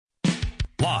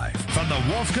Live from the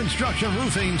Wolf Construction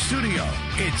Roofing Studio,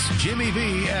 it's Jimmy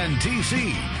B and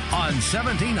TC on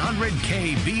 1700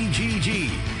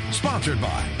 KBGG. Sponsored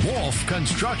by Wolf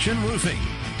Construction Roofing.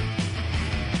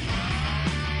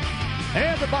 Hey,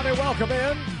 everybody, welcome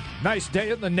in. Nice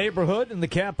day in the neighborhood in the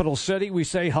capital city. We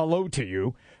say hello to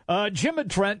you. Jim and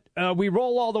Trent, we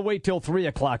roll all the way till 3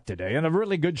 o'clock today, and a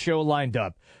really good show lined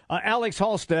up. Alex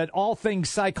Halstead, All Things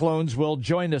Cyclones, will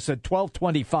join us at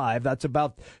 12:25. That's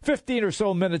about 15 or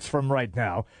so minutes from right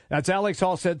now. That's Alex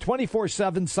Halstead,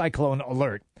 24/7 Cyclone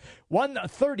Alert.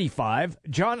 1:35,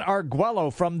 John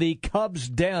Arguello from the Cubs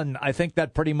Den. I think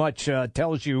that pretty much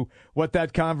tells you what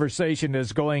that conversation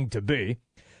is going to be.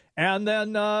 And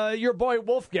then your boy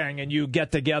Wolfgang and you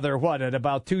get together, at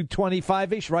about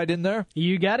 2:25-ish, right in there?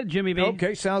 You got it, Jimmy B.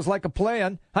 Okay, sounds like a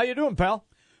plan. How you doing, pal?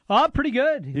 Pretty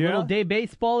good. Yeah. Little day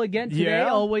baseball again today. Yeah.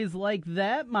 Always like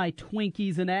that. My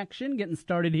Twinkies in action, getting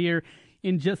started here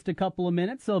in just a couple of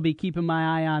minutes. So I'll be keeping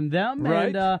my eye on them.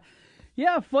 Right.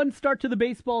 And, fun start to the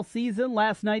baseball season.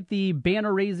 Last night, the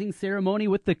banner-raising ceremony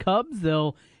with the Cubs.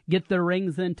 They'll get their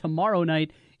rings in tomorrow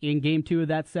night in Game 2 of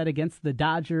that set against the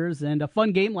Dodgers. And a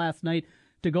fun game last night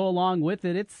to go along with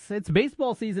it. It's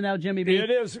baseball season now, Jimmy B. It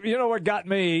is. You know what got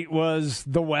me was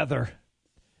the weather.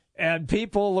 And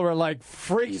people were like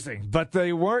freezing, but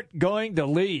they weren't going to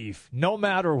leave no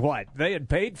matter what. They had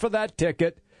paid for that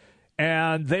ticket,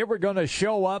 and they were going to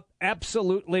show up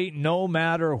absolutely no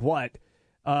matter what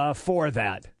for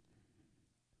that.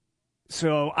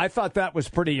 So I thought that was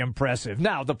pretty impressive.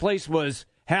 Now, the place was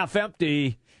half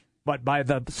empty, but by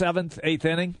the 7th, 8th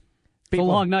inning? It's a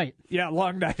long night. Yeah,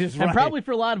 long night is right. And probably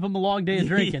for a lot of them, a long day of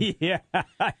drinking. Yeah,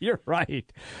 you're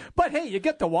right. But, hey, you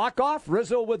get the walk-off,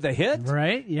 Rizzo with the hit.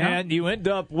 Right, yeah. And you end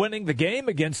up winning the game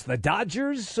against the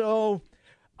Dodgers. So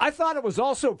I thought it was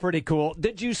also pretty cool.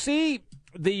 Did you see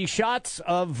the shots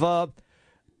of, what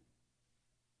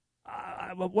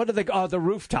are they, the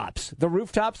rooftops? The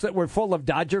rooftops that were full of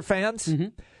Dodger fans? Mm-hmm.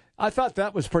 I thought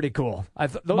that was pretty cool. Why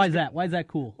is that? Why is that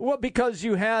cool? Well, because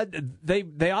you had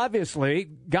they obviously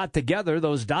got together,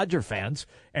 those Dodger fans,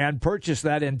 and purchased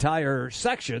that entire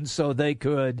section so they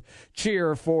could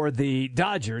cheer for the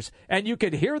Dodgers, and you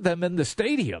could hear them in the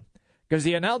stadium because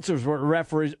the announcers were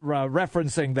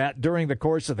referencing that during the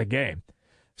course of the game.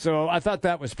 So I thought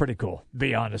that was pretty cool. To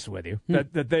be honest with you,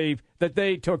 that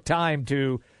they took time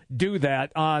to do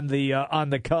that on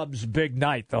the Cubs' big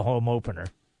night, the home opener.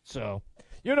 So.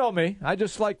 You know me. I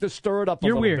just like to stir it up a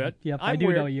little weird. bit. Yep, I do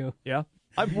weird. know you. Yeah.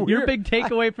 I'm weird. Your big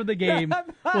takeaway for the game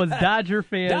was Dodger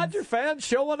fans. Dodger fans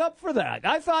showing up for that.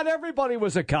 I thought everybody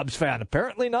was a Cubs fan.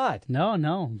 Apparently not.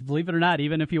 No. Believe it or not,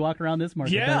 even if you walk around this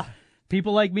market, yeah.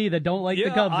 People like me that don't like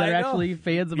the Cubs that are actually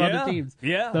fans of other teams.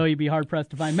 Yeah. Though you'd be hard-pressed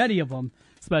to find many of them,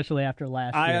 especially after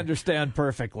last year. I understand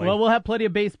perfectly. Well, we'll have plenty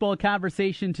of baseball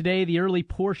conversation today, the early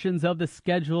portions of the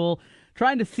schedule,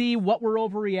 trying to see what we're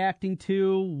overreacting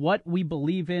to, what we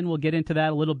believe in. We'll get into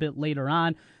that a little bit later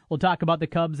on. We'll talk about the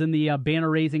Cubs and the banner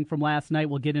raising from last night.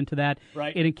 We'll get into that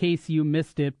in case you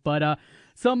missed it. But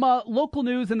some local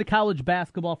news in the college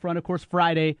basketball front. Of course,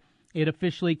 Friday, it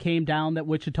officially came down that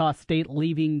Wichita State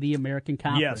leaving the American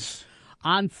Conference. Yes.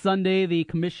 On Sunday, the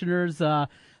commissioner,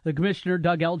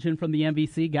 Doug Elgin from the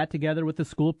MVC, got together with the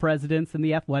school presidents and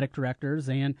the athletic directors,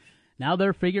 and now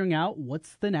they're figuring out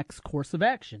what's the next course of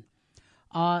action.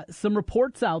 Some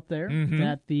reports out there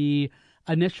that the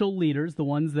initial leaders, the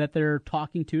ones that they're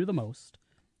talking to the most,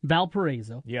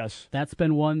 Valparaiso. Yes. That's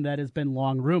been one that has been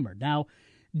long rumored. Now,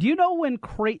 do you know when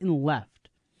Creighton left,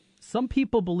 some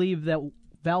people believe that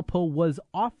Valpo was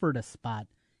offered a spot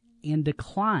and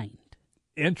declined.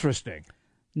 Interesting.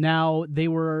 Now, they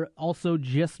were also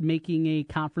just making a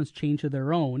conference change of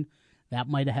their own. That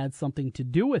might have had something to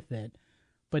do with it.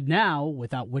 But now,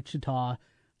 without Wichita,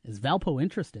 is Valpo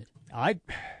interested? I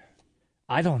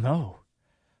don't know.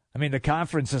 I mean, the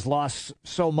conference has lost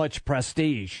so much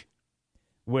prestige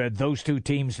with those two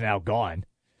teams now gone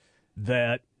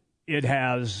that it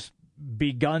has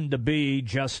begun to be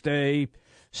just a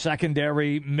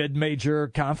secondary mid-major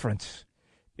conference.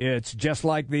 It's just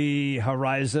like the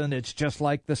Horizon. It's just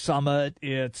like the Summit.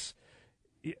 It's,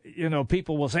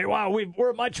 people will say, wow,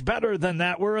 we're much better than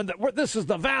that. This is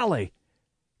the Valley.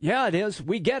 Yeah, it is.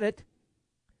 We get it.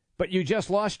 But you just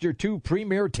lost your two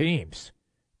premier teams.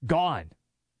 Gone.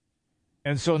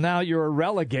 And so now you're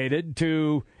relegated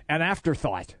to an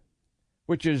afterthought,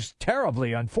 which is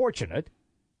terribly unfortunate.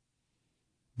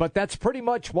 But that's pretty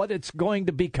much what it's going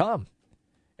to become.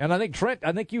 And I think, Trent,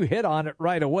 you hit on it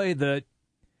right away that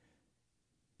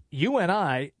you and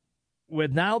I,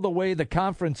 with now the way the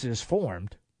conference is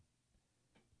formed,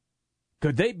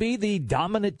 could they be the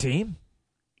dominant team?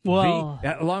 Well,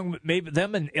 along with maybe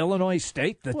them and Illinois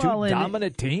State, the two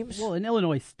dominant teams. Well, and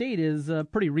Illinois State is a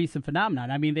pretty recent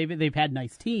phenomenon. I mean, they've had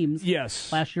nice teams.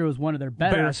 Yes, last year was one of their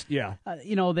better. Best, yeah.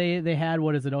 They had,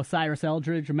 what is it, Osiris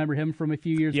Eldridge? Remember him from a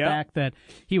few years back? That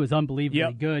he was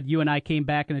unbelievably good. You and I came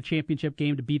back in a championship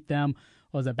game to beat them.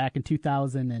 What was that, back in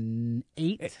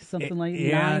 2008, something like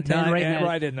that? 9, 10,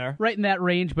 right in there. Right in that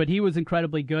range, but he was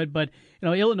incredibly good. But,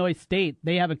 Illinois State,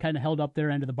 they haven't kind of held up their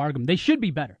end of the bargain. They should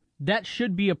be better. That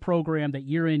should be a program that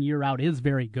year in, year out is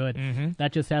very good. Mm-hmm.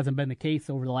 That just hasn't been the case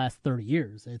over the last 30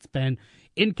 years. It's been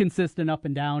inconsistent up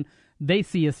and down. They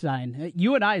see a sign.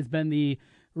 UNI has been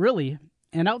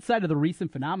and outside of the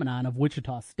recent phenomenon of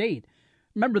Wichita State,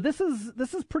 remember, this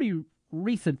is pretty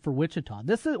recent for Wichita.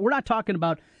 We're not talking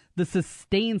about the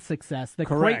sustained success that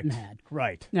Creighton had.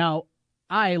 Right. Now,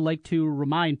 I like to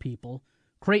remind people,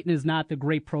 Creighton is not the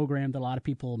great program that a lot of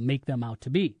people make them out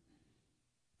to be.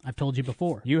 I've told you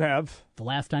before. You have. The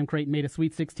last time Creighton made a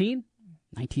Sweet 16,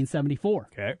 1974.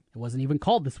 Okay. It wasn't even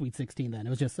called the Sweet 16 then.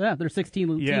 It was just, there's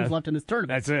 16 teams left in this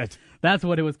tournament. That's it. That's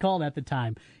what it was called at the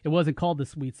time. It wasn't called the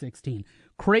Sweet 16.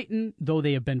 Creighton, though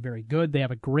they have been very good, they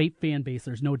have a great fan base.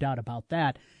 There's no doubt about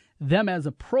that. Them as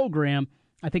a program,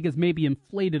 I think, has maybe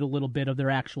inflated a little bit of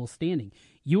their actual standing.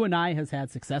 UNI has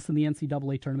had success in the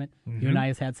NCAA tournament. Mm-hmm. UNI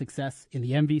has had success in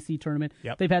the MVC tournament.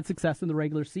 Yep. They've had success in the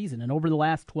regular season. And over the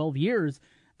last 12 years,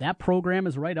 that program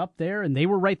is right up there, and they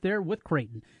were right there with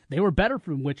Creighton. They were better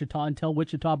from Wichita until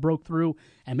Wichita broke through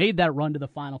and made that run to the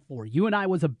Final Four. UNI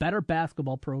was a better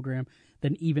basketball program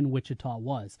than even Wichita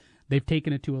was. They've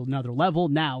taken it to another level.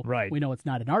 Now, we know it's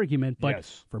not an argument, but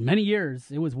for many years,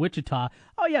 it was Wichita.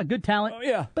 Oh, yeah, good talent,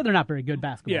 but they're not very good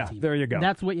basketball team. There you go.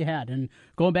 That's what you had. And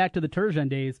going back to the Turgeon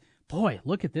days, boy,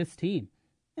 look at this team.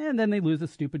 And then they lose a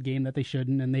stupid game that they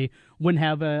shouldn't, and they wouldn't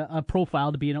have a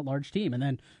profile to be an at-large team. And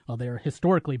then, they're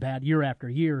historically bad year after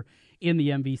year in the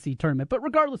MVC tournament. But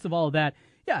regardless of all of that,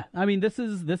 I mean, this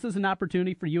is an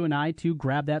opportunity for UNI to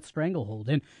grab that stranglehold.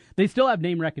 And they still have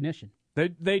name recognition.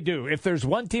 They do. If there's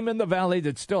one team in the Valley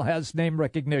that still has name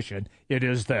recognition, it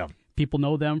is them. People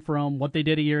know them from what they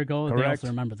did a year ago. Correct. They also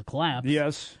remember the collapse.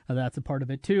 Yes. That's a part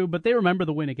of it, too. But they remember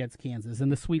the win against Kansas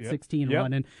and the Sweet 16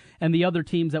 run and the other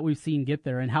teams that we've seen get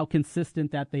there and how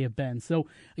consistent that they have been. So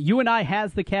UNI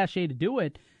has the cachet to do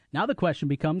it. Now the question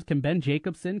becomes, can Ben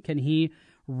Jacobson, can he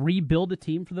rebuild a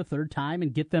team for the third time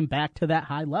and get them back to that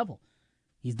high level?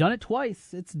 He's done it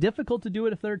twice. It's difficult to do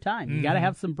it a third time. You got to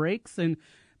have some breaks, and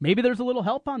maybe there's a little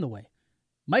help on the way.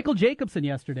 Michael Jacobson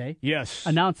yesterday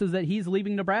announces that he's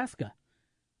leaving Nebraska.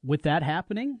 With that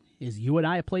happening, is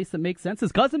UNI a place that makes sense?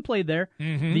 His cousin played there.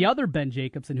 Mm-hmm. The other Ben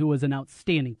Jacobson, who was an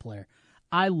outstanding player.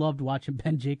 I loved watching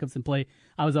Ben Jacobson play.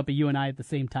 I was up at UNI at the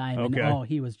same time, and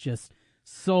he was just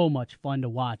so much fun to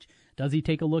watch. Does he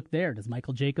take a look there? Does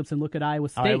Michael Jacobson look at Iowa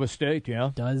State? Iowa State, yeah.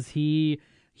 Does he?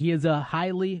 He is a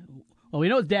highly, we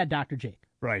know his dad, Dr. Jake.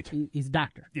 Right. He's a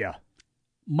doctor. Yeah.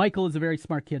 Michael is a very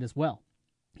smart kid as well.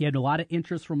 He had a lot of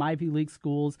interest from Ivy League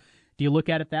schools. Do you look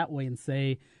at it that way and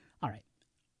say, all right,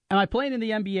 am I playing in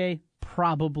the NBA?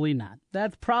 Probably not.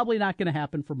 That's probably not going to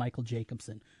happen for Michael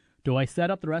Jacobson. Do I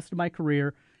set up the rest of my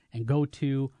career and go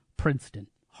to Princeton,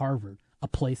 Harvard, a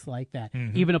place like that,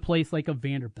 even a place like a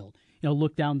Vanderbilt?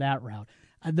 Look down that route.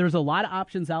 There's a lot of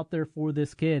options out there for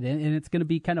this kid, and it's going to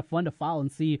be kind of fun to follow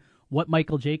and see what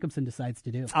Michael Jacobson decides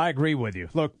to do. I agree with you.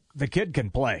 Look, the kid can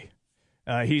play.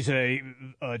 He's a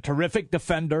terrific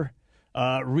defender,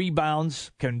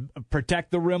 rebounds, can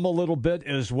protect the rim a little bit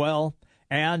as well,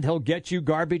 and he'll get you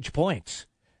garbage points.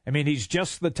 I mean, he's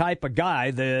just the type of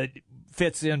guy that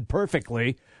fits in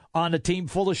perfectly on a team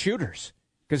full of shooters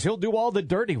because he'll do all the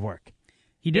dirty work.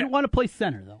 He didn't want to play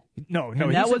center, though. No,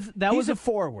 he's a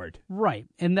forward. Right,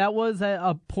 and that was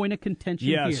a point of contention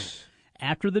here.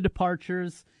 After the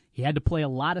departures, he had to play a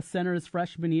lot of center his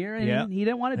freshman year, and he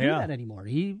didn't want to do that anymore.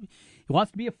 He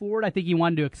wants to be a forward. I think he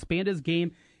wanted to expand his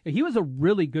game. He was a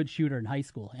really good shooter in high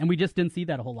school, and we just didn't see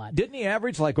that a whole lot. Didn't he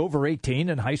average like over 18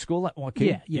 in high school?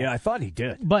 Yeah, I thought he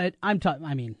did. But a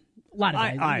lot of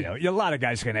guys. I know. A lot of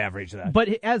guys can average that. But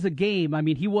as a game,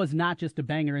 he was not just a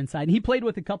banger inside. And he played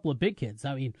with a couple of big kids.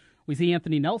 We see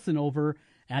Anthony Nelson over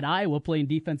at Iowa playing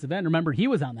defensive end. Remember, he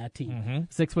was on that team.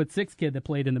 6'6" kid that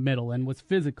played in the middle and was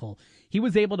physical. He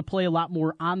was able to play a lot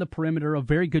more on the perimeter, a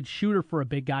very good shooter for a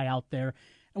big guy out there.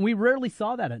 And we rarely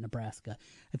saw that at Nebraska.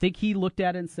 I think he looked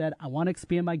at it and said, I want to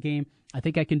expand my game. I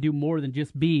think I can do more than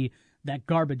just be that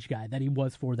garbage guy that he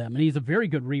was for them. And he's a very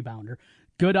good rebounder,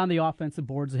 good on the offensive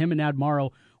boards. Him and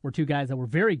Admaro were two guys that were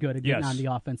very good at getting on the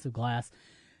offensive glass.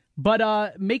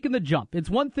 But making the jump, it's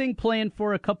one thing playing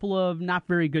for a couple of not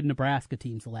very good Nebraska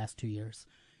teams the last 2 years.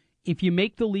 If you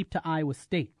make the leap to Iowa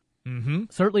State,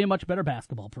 Certainly a much better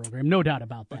basketball program, no doubt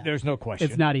about that. There's no question.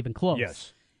 It's not even close.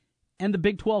 Yes. And the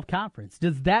Big 12 Conference,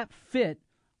 does that fit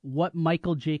what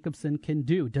Michael Jacobson can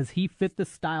do? Does he fit the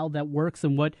style that works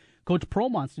and what Coach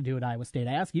Prohm wants to do at Iowa State?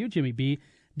 I ask you, Jimmy B,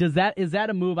 is that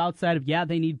a move outside of,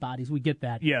 they need bodies, we get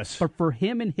that. Yes. But for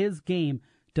him and his game,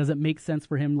 does it make sense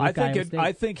for him to look at Iowa State?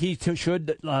 I think he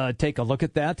should take a look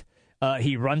at that.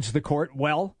 He runs the court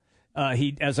well.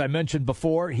 He, as I mentioned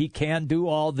before, he can do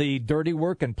all the dirty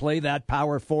work and play that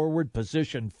power forward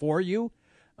position for you.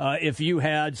 If you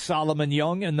had Solomon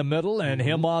Young in the middle and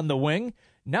him on the wing,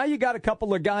 now you got a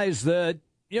couple of guys that,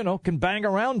 can bang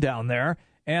around down there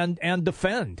and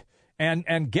defend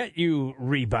and get you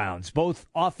rebounds, both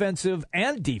offensive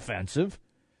and defensive.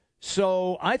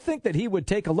 So I think that he would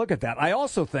take a look at that. I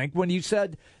also think when you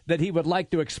said that he would like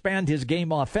to expand his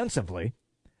game offensively,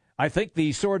 I think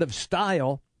the sort of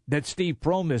style that Steve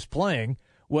Prohm is playing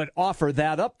would offer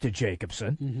that up to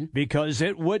Jacobson because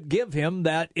it would give him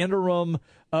that interim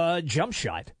jump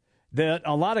shot that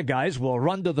a lot of guys will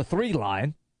run to the 3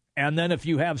 line. And then if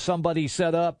you have somebody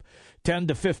set up 10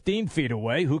 to 15 feet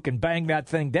away who can bang that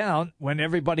thing down, when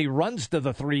everybody runs to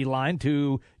the 3 line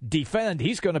to defend,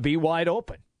 he's going to be wide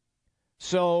open.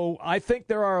 So I think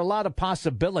there are a lot of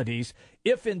possibilities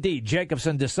if indeed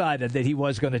Jacobson decided that he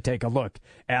was going to take a look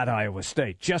at Iowa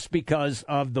State just because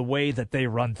of the way that they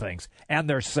run things and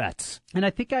their sets. And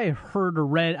I think I heard or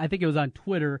read, I think it was on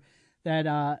Twitter,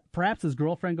 that perhaps his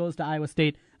girlfriend goes to Iowa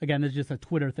State. Again, there's just a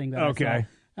Twitter thing that I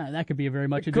saw. That could be very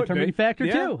much a determining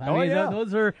factor, too. I mean,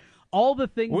 those are all the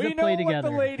things that play together.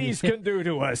 We know what the ladies can do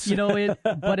to us.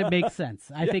 But it makes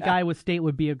sense. I think Iowa State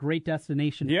would be a great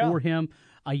destination for him.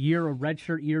 A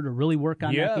redshirt year to really work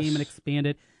on that game and expand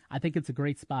it. I think it's a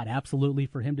great spot, absolutely,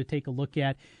 for him to take a look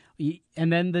at.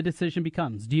 And then the decision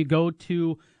becomes, do you go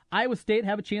to Iowa State,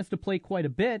 have a chance to play quite a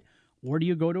bit, or do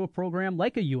you go to a program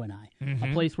like a UNI,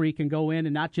 a place where you can go in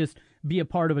and not just be a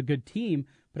part of a good team,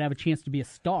 but have a chance to be a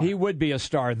star? He would be a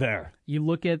star there. You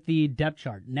look at the depth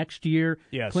chart. Next year,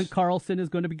 Clint Carlson is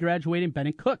going to be graduating.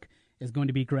 Bennett Cook is going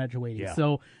to be graduating. Yeah.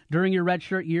 So during your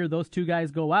redshirt year, those two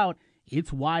guys go out.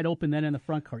 It's wide open then in the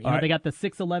front court. They got the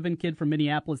 6'11" kid from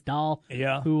Minneapolis, Dahl,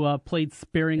 who played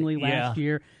sparingly last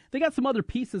year. They got some other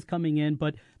pieces coming in,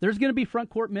 but there's going to be front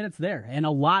court minutes there, and a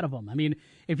lot of them. I mean,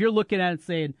 if you're looking at it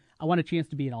saying, I want a chance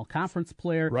to be an all-conference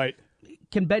player,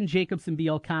 can Ben Jacobson be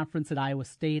all-conference at Iowa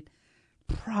State?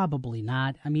 Probably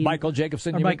not. I mean, Michael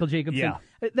Jacobson. Yeah.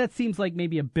 That seems like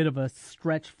maybe a bit of a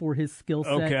stretch for his skill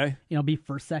set. Okay. Be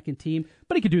first, second team,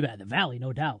 but he could do that in the Valley,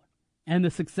 no doubt. And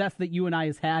the success that UNI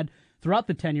has had throughout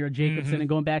the tenure of Jacobson and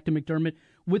going back to McDermott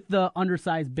with the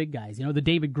undersized big guys, the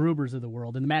David Grubers of the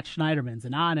world and the Matt Schneidermans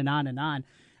and on and on and on.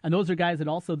 And those are guys that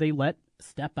also they let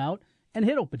step out and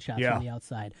hit open shots on the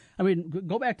outside. I mean,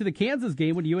 go back to the Kansas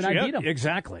game when UNI beat them.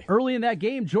 Exactly. Early in that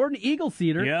game, Jordan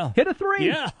Eagle-Cedar hit a 3.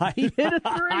 Yeah. He hit a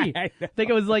 3. I think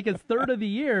it was like his third of the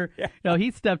year. He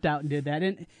stepped out and did that.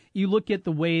 And you look at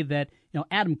the way that,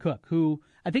 Adam Cook, who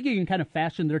I think you can kind of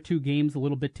fashion their two games a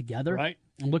little bit together. Right.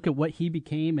 And look at what he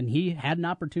became, and he had an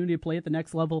opportunity to play at the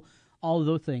next level, all of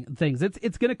those things.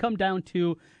 It's going to come down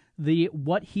to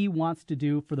what he wants to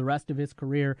do for the rest of his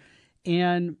career.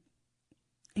 And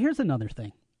here's another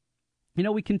thing.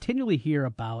 We continually hear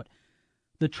about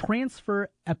the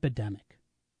transfer epidemic.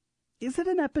 Is it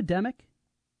an epidemic?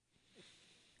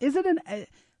 Is it an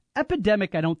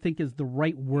epidemic? I don't think is the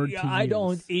right word to use. I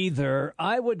don't either.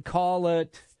 I would call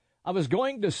it, I was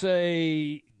going to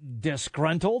say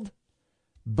disgruntled,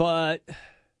 but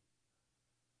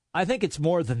I think it's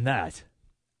more than that.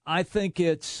 I think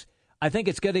it's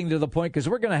getting to the point because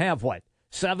we're going to have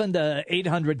 700 to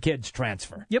 800 kids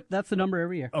transfer. Yep, that's the number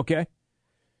every year. Okay,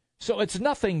 so it's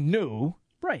nothing new,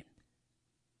 right?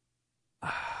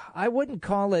 I wouldn't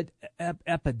call it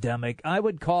epidemic. I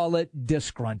would call it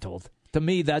disgruntled. To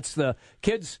me, that's the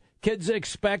kids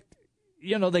expect.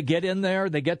 They get in there,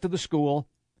 they get to the school,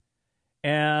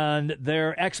 and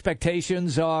their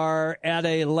expectations are at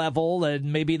a level,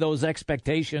 and maybe those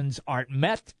expectations aren't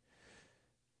met.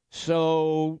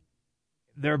 So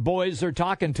their boys are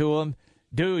talking to them,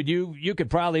 dude, you could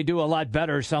probably do a lot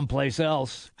better someplace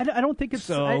else. I don't think it's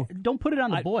so. Don't put it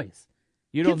on the boys.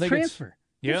 You don't kids think transfer.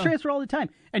 Kids transfer all the time.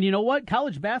 And you know what?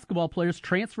 College basketball players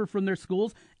transfer from their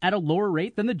schools at a lower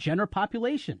rate than the general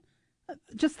population.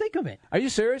 Just think of it. Are you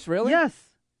serious? Really?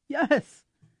 Yes.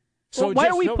 So why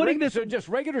are we putting this? So just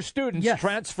regular students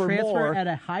transfer more at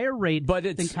a higher rate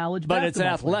than college basketball. But it's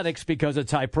athletics because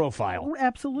it's high profile.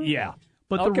 Absolutely. Yeah.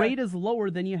 But the rate is lower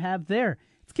than you have there.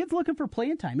 It's kids looking for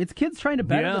playing time. It's kids trying to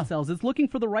better themselves. It's looking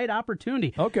for the right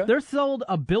opportunity. Okay. They're sold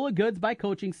a bill of goods by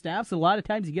coaching staffs. A lot of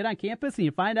times you get on campus and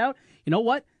you find out, you know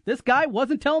what? This guy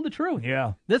wasn't telling the truth.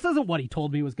 Yeah. This isn't what he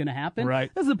told me was going to happen.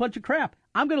 Right. This is a bunch of crap.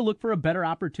 I'm going to look for a better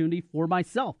opportunity for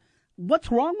myself.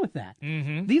 What's wrong with that?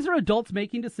 Mm-hmm. These are adults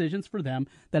making decisions for them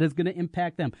that is going to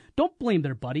impact them. Don't blame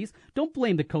their buddies. Don't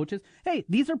blame the coaches. Hey,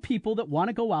 these are people that want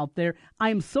to go out there. I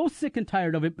am so sick and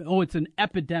tired of it. Oh, it's an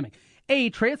epidemic.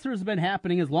 Transfers have been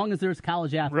happening as long as there's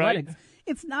college athletics. Right.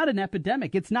 It's not an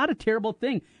epidemic. It's not a terrible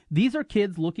thing. These are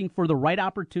kids looking for the right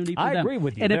opportunity for them. I agree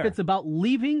with you And there. if it's about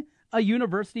leaving a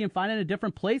university and finding a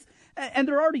different place, and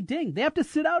they're already dinged, they have to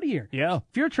sit out a year. Yeah.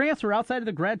 If you're a transfer outside of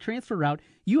the grad transfer route,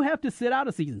 you have to sit out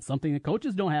a season, something that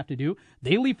coaches don't have to do.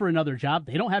 They leave for another job.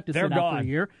 They don't have to sit out for a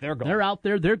year. They're gone. They're out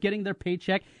there. They're getting their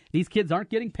paycheck. These kids aren't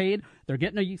getting paid. They're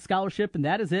getting a scholarship, and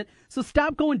that is it. So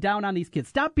stop going down on these kids.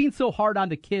 Stop being so hard on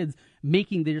the kids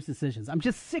making their decisions. I'm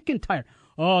just sick and tired.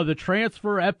 Oh, the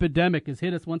transfer epidemic has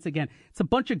hit us once again. It's a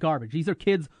bunch of garbage. These are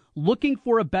kids looking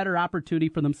for a better opportunity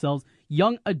for themselves,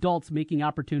 young adults making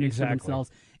opportunities for themselves.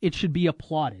 It should be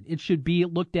applauded. It should be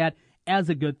looked at as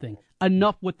a good thing.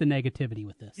 Enough with the negativity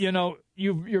with this. You know,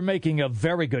 you're making a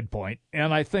very good point,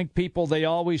 and I think people, they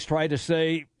always try to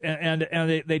say, and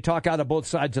they talk out of both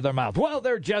sides of their mouth, well,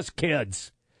 they're just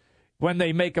kids when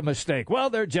they make a mistake. Well,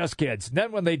 they're just kids. And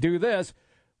then when they do this,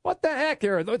 what the heck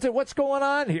here? What's going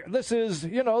on here? This is,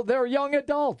 they're young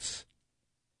adults.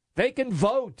 They can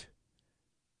vote.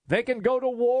 They can go to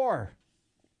war.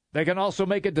 They can also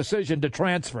make a decision to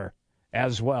transfer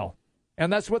as well.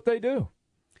 And that's what they do.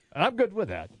 And I'm good with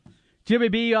that. Jimmy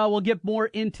B, we'll get more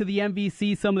into the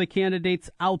MVC, some of the candidates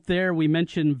out there. We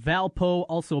mentioned Valpo,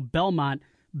 also Belmont.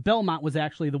 Belmont was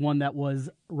actually the one that was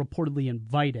reportedly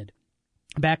invited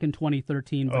back in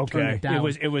 2013. But turned it down.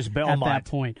 It was Belmont at that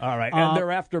point. All right, and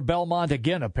they're after Belmont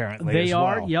again, apparently. They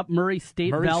are. Well. Yep, Murray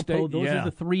State, Valpo. State, Those are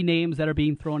the three names that are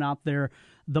being thrown out there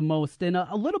the most. And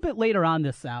a little bit later on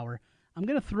this hour, I'm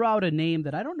going to throw out a name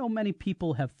that I don't know many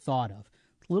people have thought of.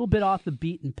 A little bit off the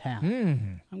beaten path.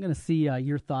 I'm going to see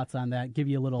your thoughts on that. Give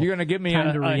you a little. You're going to give me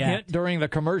a hint during the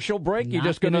commercial break? You're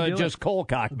just going to just cold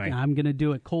cock me? I'm going to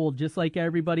do it cold, just like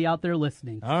everybody out there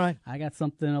listening. All right. I got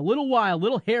something a little wild, a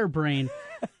little harebrained,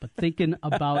 but thinking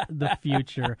about the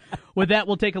future. With that,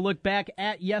 we'll take a look back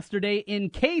at yesterday. In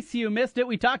case you missed it,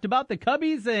 we talked about the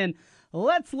Cubbies, and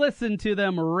let's listen to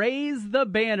them raise the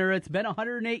banner. It's been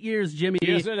 108 years, Jimmy.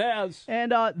 Yes, it has.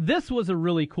 And this was a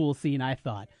really cool scene, I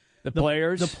thought. The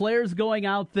players going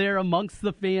out there amongst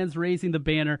the fans, raising the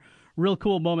banner. Real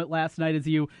cool moment last night as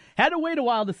you had to wait a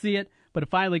while to see it, but it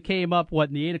finally came up,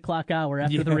 in the 8 o'clock hour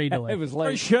after the rain delay. It was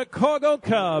late. Chicago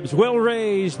Cubs will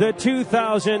raise the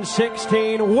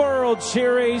 2016 World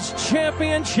Series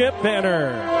Championship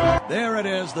banner. There it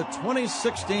is, the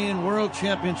 2016 World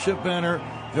Championship banner,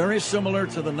 very similar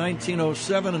to the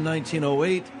 1907 and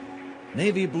 1908.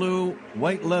 Navy blue,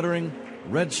 white lettering,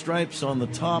 red stripes on the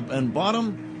top and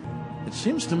bottom. It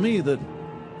seems to me that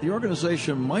the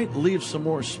organization might leave some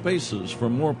more spaces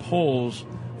for more polls,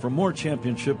 for more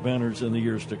championship banners in the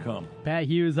years to come. Pat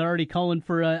Hughes already calling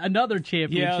for another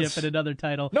championship and another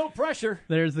title. No pressure.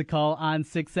 There's the call on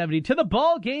 670. To the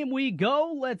ball game we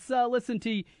go. Let's listen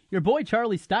to your boy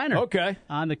Charlie Steiner. Okay.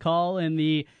 On the call, and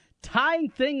the tying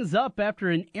things up after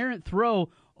an errant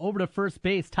throw over to first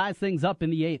base ties things up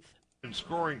in the 8th. In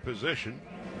scoring position,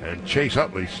 and Chase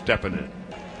Utley stepping in.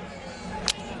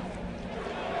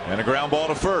 And a ground ball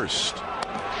to first.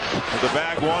 The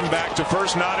bag one back to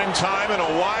first, not in time, and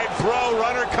a wide throw.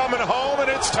 Runner coming home, and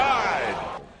it's tied.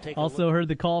 Also heard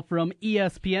the call from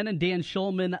ESPN and Dan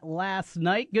Schulman last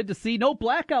night. Good to see. No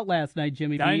blackout last night,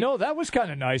 Jimmy B. I know. That was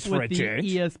kind of nice for a change.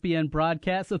 With the ESPN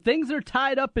broadcast. So things are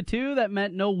tied up at 2. That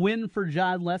meant no win for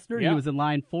John Lester. He was in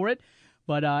line for it.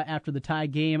 But after the tie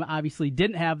game, obviously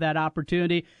didn't have that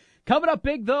opportunity. Coming up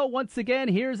big, though, once again,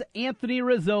 here's Anthony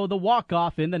Rizzo, the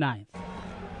walk-off in the 9th.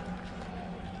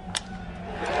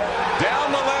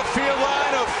 Down the left field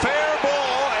line, a fair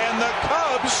ball, and the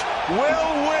Cubs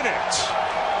will win it.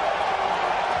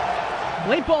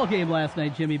 Late ball game last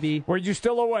night, Jimmy B. Were you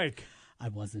still awake? I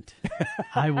wasn't.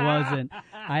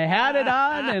 I had it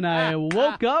on, and I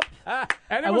woke up.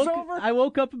 And it was over? I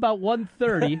woke up about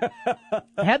 1:30.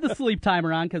 I had the sleep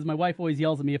timer on because my wife always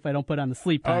yells at me if I don't put on the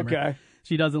sleep timer. Okay.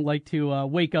 She doesn't like to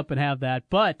wake up and have that.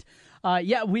 But,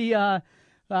 we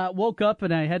woke up,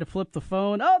 and I had to flip the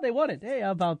phone. Oh, they won it. Hey,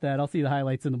 how about that? I'll see the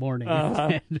highlights in the morning.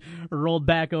 And rolled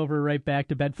back over right back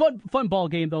to bed. Fun ball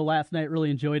game, though, last night.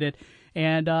 Really enjoyed it.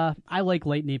 And I like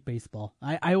late night baseball.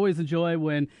 I always enjoy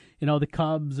when, the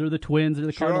Cubs or the Twins or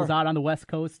the Cardinals out on the West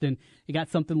Coast and you got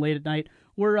something late at night.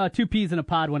 we're two peas in a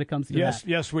pod when it comes to that.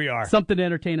 Yes, we are. Something to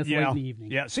entertain us late in the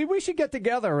evening. Yeah, see, we should get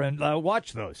together and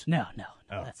watch those. No,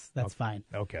 that's fine.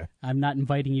 Okay. I'm not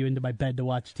inviting you into my bed to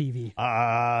watch TV.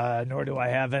 Nor do I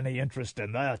have any interest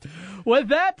in that. With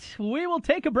that, we will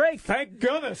take a break. Thank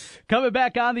goodness. Coming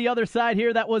back on the other side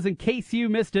here, that was In Case You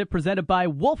Missed It, presented by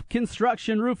Wolf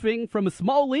Construction Roofing. From a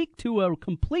small leak to a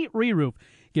complete re-roof.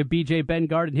 Give BJ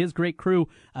Bengard and his great crew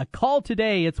a call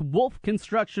today. It's Wolf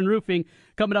Construction Roofing.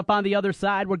 Coming up on the other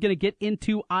side, we're going to get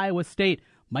into Iowa State.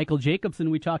 Michael Jacobson,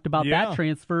 we talked about that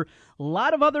transfer. A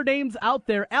lot of other names out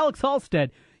there. Alex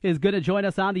Halstead is going to join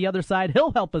us on the other side.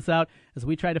 He'll help us out as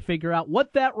we try to figure out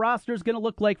what that roster is going to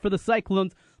look like for the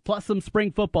Cyclones, plus some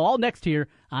spring football. All next here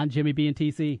on Jimmy B and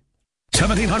TC.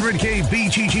 1700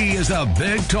 KBGG is the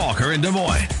big talker in Des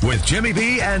Moines with Jimmy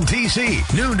B and TC.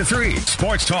 Noon to 3.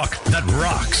 Sports talk that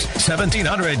rocks.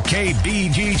 1700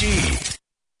 KBGG.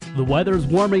 The weather's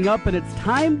warming up and it's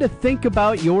time to think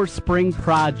about your spring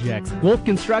projects. Wolf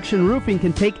Construction Roofing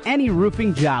can take any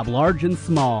roofing job, large and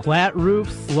small. Flat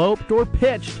roofs, sloped, or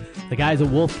pitched. The guys at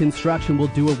Wolf Construction will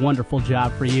do a wonderful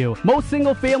job for you. Most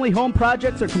single-family home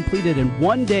projects are completed in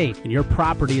one day, and your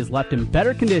property is left in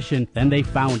better condition than they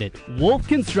found it. Wolf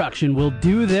Construction will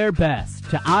do their best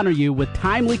to honor you with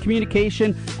timely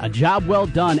communication, a job well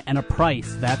done, and a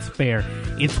price that's fair.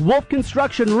 It's Wolf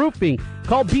Construction Roofing.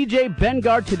 Call BJ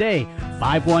Bengard today,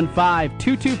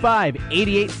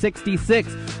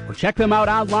 515-225-8866, or check them out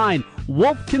online,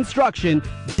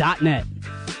 wolfconstruction.net.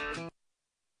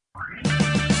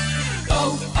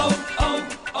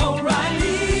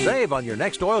 O'Reilly. Save on your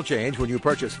next oil change when you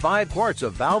purchase 5 quarts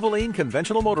of Valvoline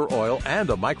conventional motor oil and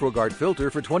a MicroGuard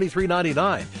filter for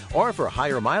 $23.99. Or for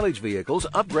higher mileage vehicles,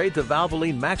 upgrade to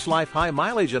Valvoline Max Life High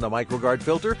Mileage and a MicroGuard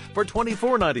filter for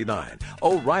 $24.99.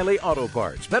 O'Reilly Auto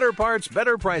Parts. Better parts,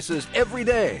 better prices every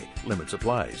day. Limit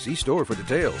supply. See store for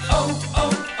details.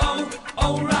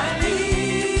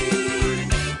 O'Reilly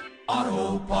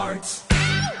Auto Parts.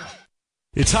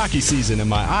 It's hockey season and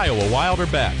my Iowa Wild are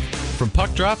back. From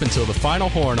puck drop until the final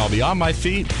horn, I'll be on my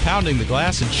feet, pounding the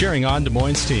glass and cheering on Des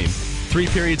Moines' team. 3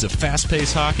 periods of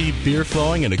fast-paced hockey, beer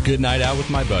flowing, and a good night out with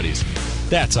my buddies.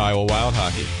 That's Iowa Wild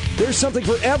hockey. There's something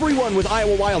for everyone with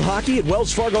Iowa Wild hockey at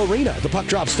Wells Fargo Arena. The puck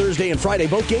drops Thursday and Friday.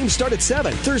 Both games start at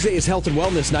 7. Thursday is Health and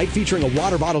Wellness Night featuring a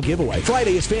water bottle giveaway.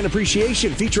 Friday is Fan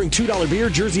Appreciation featuring $2 beer,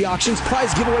 jersey auctions,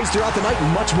 prize giveaways throughout the night,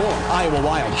 and much more. Iowa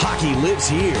Wild hockey lives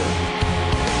here.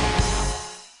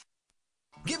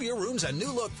 Give your rooms a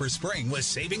new look for spring with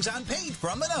savings on paint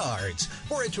from Menards.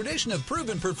 For a tradition of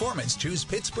proven performance, choose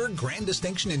Pittsburgh Grand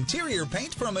Distinction Interior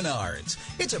Paint from Menards.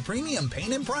 It's a premium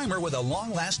paint and primer with a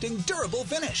long-lasting, durable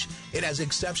finish. It has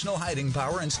exceptional hiding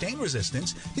power and stain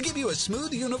resistance to give you a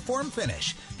smooth, uniform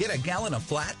finish. Get a gallon of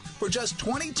flat for just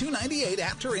 $22.98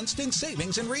 after instant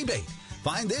savings and rebate.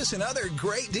 Find this and other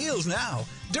great deals now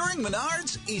during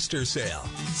Menards Easter Sale.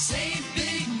 Save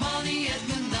big money at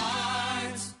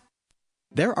Menards.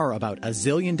 There are about a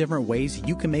zillion different ways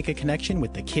you can make a connection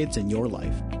with the kids in your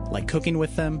life, like cooking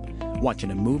with them,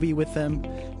 watching a movie with them,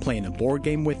 playing a board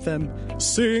game with them,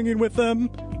 singing with them,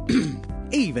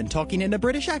 even talking in a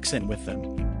British accent with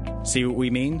them. See what we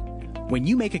mean? When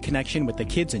you make a connection with the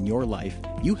kids in your life,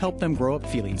 you help them grow up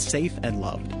feeling safe and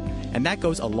loved. And that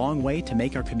goes a long way to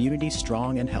make our community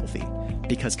strong and healthy,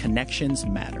 because connections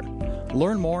matter.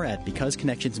 Learn more at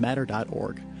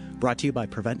becauseconnectionsmatter.org. Brought to you by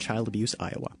Prevent Child Abuse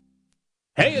Iowa.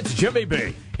 Hey, it's Jimmy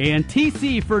B. And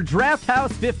TC for Draft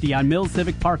House 50 on Mills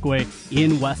Civic Parkway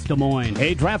in West Des Moines.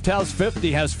 Hey, Draft House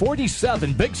 50 has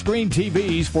 47 big screen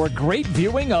TVs for great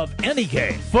viewing of any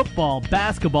game. Football,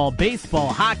 basketball, baseball,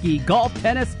 hockey, golf,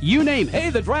 tennis, you name it.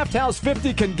 Hey, the Draft House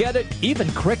 50 can get it, even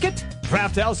cricket.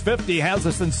 Draft House 50 has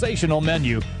a sensational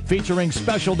menu featuring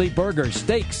specialty burgers,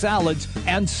 steaks, salads,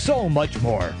 and so much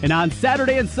more. And on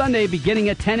Saturday and Sunday, beginning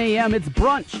at 10 a.m., it's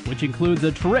brunch, which includes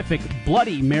a terrific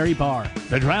Bloody Mary bar.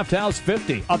 The Draft House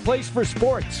 50, a place for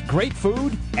sports, great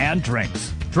food, and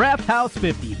drinks. Draft House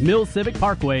 50, Mills Civic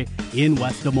Parkway in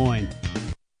West Des Moines.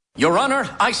 Your Honor,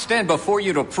 I stand before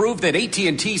you to prove that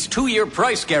AT&T's 2-year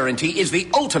price guarantee is the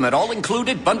ultimate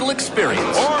all-included bundle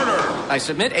experience. Order! I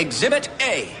submit Exhibit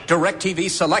A, DirecTV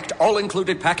Select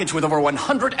all-included package with over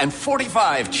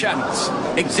 145 channels.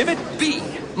 Exhibit B,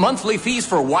 monthly fees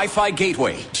for Wi-Fi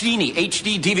gateway, Genie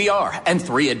HD DVR, and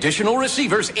 3 additional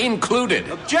receivers included.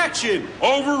 Objection!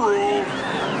 Overruled.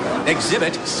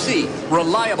 Exhibit C,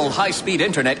 reliable high-speed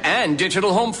internet and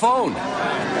digital home phone.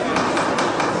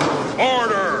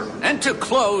 Order! And to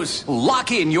close,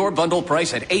 lock in your bundle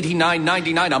price at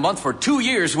 $89.99 a month for 2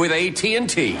 years with AT&T.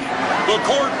 The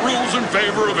court rules in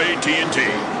favor of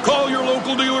AT&T. Call your local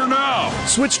local dealer now.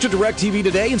 Switch to DirecTV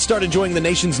today and start enjoying the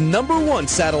nation's #1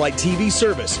 satellite TV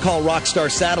service. Call Rockstar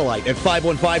Satellite at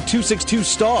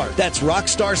 515-262-STAR. That's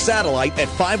Rockstar Satellite at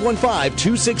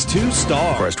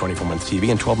 515-262-STAR. Requires 24-month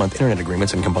TV and 12-month internet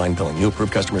agreements and combined billing. New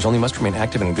approved customers only must remain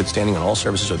active and in good standing on all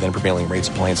services or then prevailing rates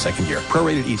apply in second year.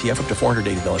 Prorated ETF up to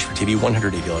 $480 for TV,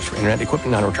 $180 for internet.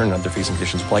 Equipment non-return and other fees and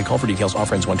conditions apply. Call for details.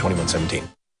 Offer ends 1/21/17.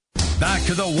 Back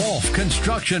to the Wolf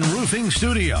Construction Roofing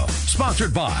Studio,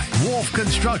 sponsored by Wolf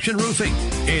Construction Roofing.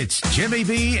 It's Jimmy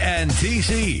B and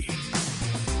TC.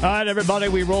 All right, everybody,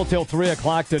 we roll till 3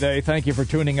 o'clock today. Thank you for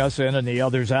tuning us in and the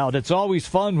others out. It's always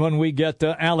fun when we get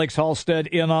Alex Halstead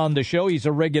in on the show. He's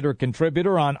a regular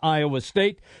contributor on Iowa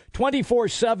State.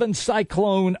 24/7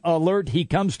 Cyclone Alert. He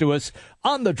comes to us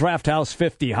on the Draft House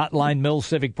 50 Hotline Mills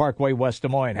Civic Parkway, West Des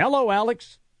Moines. Hello,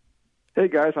 Alex. Hey,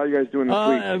 guys. How you guys doing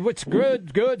this week? It's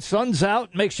good. Sun's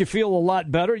out. Makes you feel a lot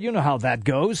better. You know how that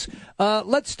goes.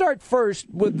 Let's start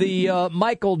first with the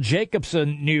Michael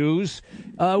Jacobson news.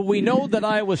 We know that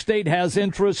Iowa State has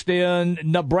interest in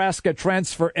Nebraska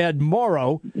transfer Ed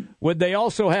Morrow. Would they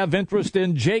also have interest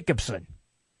in Jacobson?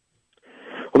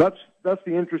 Well, that's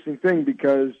the interesting thing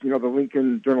because, the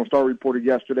Lincoln Journal-Star reported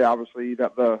yesterday, obviously,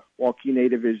 that the Waukee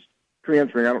native is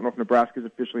transferring. I don't know if Nebraska's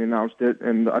officially announced it,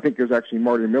 and I think it was actually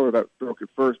Marty Miller that broke it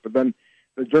first. But then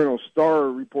the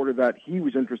Journal-Star reported that he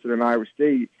was interested in Iowa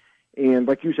State, and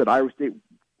like you said, Iowa State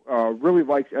really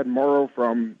likes Ed Morrow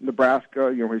from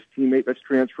Nebraska. His teammate that's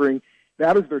transferring.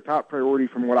 That is their top priority,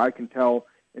 from what I can tell,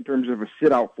 in terms of a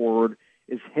sit-out forward,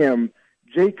 is him.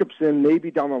 Jacobson maybe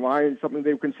down the line something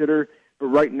they would consider, but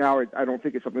right now I don't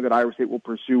think it's something that Iowa State will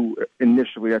pursue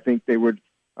initially. I think they would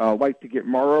like to get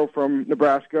Morrow from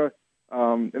Nebraska.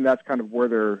 And that's kind of where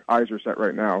their eyes are set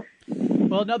right now.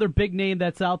 Well, another big name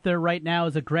that's out there right now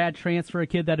is a grad transfer, a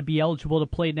kid that would be eligible to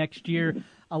play next year.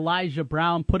 Elijah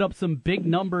Brown put up some big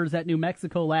numbers at New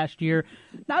Mexico last year.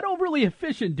 Not overly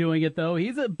efficient doing it, though.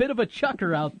 He's a bit of a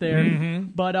chucker out there.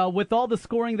 Mm-hmm. But with all the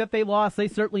scoring that they lost, they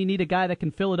certainly need a guy that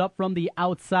can fill it up from the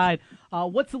outside.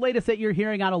 What's the latest that you're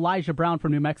hearing on Elijah Brown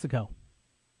from New Mexico?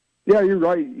 Yeah, you're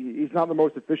right. He's not the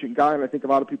most efficient guy, and I think a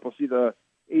lot of people see the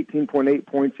 18.8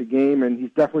 points a game, and he's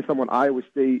definitely someone Iowa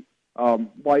State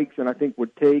likes and I think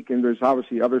would take. And there's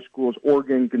obviously other schools,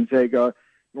 Oregon, Gonzaga,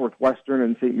 Northwestern,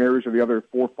 and St. Mary's are the other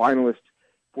 4 finalists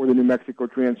for the New Mexico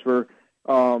transfer.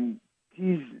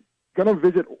 He's going to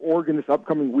visit Oregon this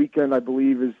upcoming weekend, I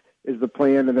believe, is the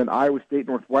plan, and then Iowa State,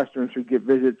 Northwestern should get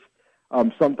visits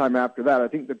sometime after that. I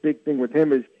think the big thing with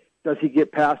him is, does he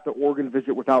get past the Oregon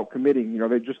visit without committing?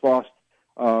 They just lost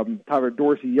Tyler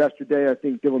Dorsey yesterday. I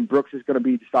think Dylan Brooks is going to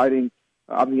be deciding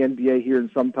on the NBA here in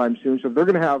sometime soon. So they're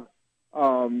going to have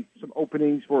some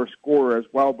openings for a scorer as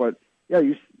well. But, yeah,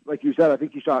 like you said, I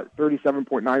think he shot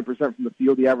 37.9% from the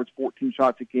field. He averaged 14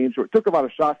 shots a game. So it took a lot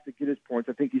of shots to get his points.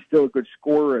 I think he's still a good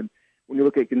scorer. And when you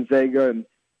look at Gonzaga and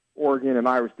Oregon and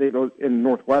Iowa State and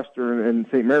Northwestern and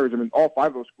St. Mary's, all 5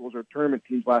 of those schools are tournament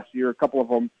teams last year. A couple of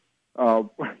them,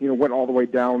 went all the way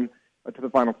down to the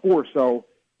Final Four. So,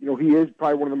 he is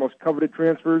probably one of the most coveted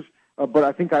transfers, but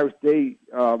I think Iowa State,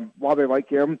 while they like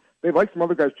him, they like some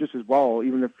other guys just as well,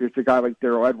 even if it's a guy like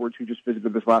Darrell Edwards who just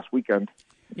visited this last weekend.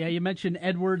 Yeah, you mentioned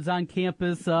Edwards on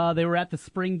campus. They were at the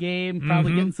spring game,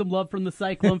 probably getting some love from the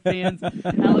Cyclone fans.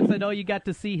 Alex, I know you got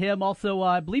to see him. Also,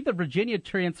 I believe the Virginia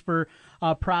transfer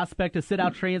prospect, a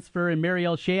sit-out transfer, and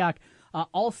Mariel Shayok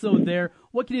also there.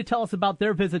 What can you tell us about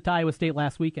their visit to Iowa State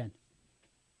last weekend?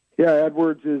 Yeah,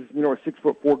 Edwards is, a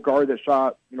 6'4" guard that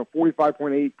shot,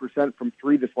 45.8% from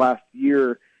 3 this last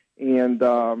year. And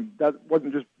that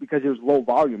wasn't just because he was low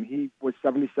volume. He was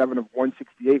 77 of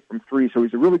 168 from 3. So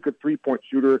he's a really good 3-point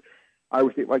shooter.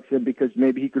 Iowa State likes him because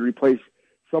maybe he could replace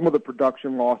some of the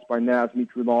production lost by Naz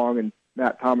Mitri-Long and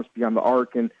Matt Thomas beyond the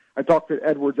arc. And I talked to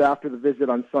Edwards after the visit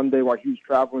on Sunday while he was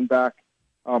traveling back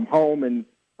home. And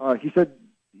he said,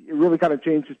 it really kind of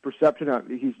changed his perception.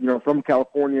 He's, from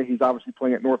California. He's obviously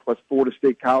playing at Northwest Florida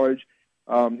State College.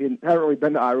 He hadn't really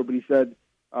been to Iowa, but he said,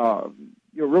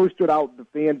 really stood out the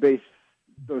fan base,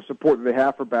 the support that they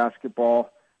have for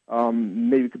basketball,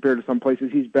 maybe compared to some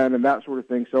places he's been and that sort of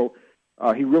thing. So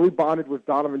he really bonded with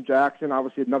Donovan Jackson,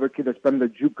 obviously another kid that's been the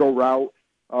JUCO route,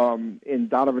 and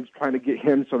Donovan's trying to get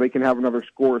him so they can have another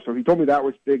scorer. So he told me that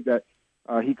was big, that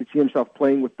he could see himself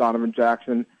playing with Donovan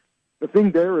Jackson. The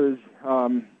thing there is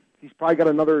he's probably got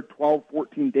another 12,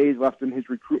 14 days left in his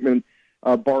recruitment,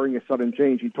 barring a sudden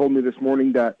change. He told me this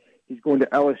morning that he's going to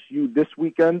LSU this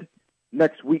weekend.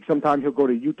 Next week sometime he'll go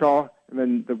to Utah, and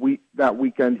then that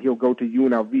weekend he'll go to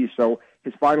UNLV. So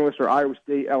his finalists are Iowa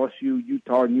State, LSU,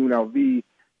 Utah, and UNLV.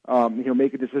 He'll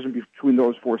make a decision between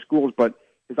those 4 schools, but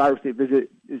his Iowa State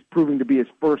visit is proving to be his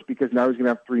first because now he's going to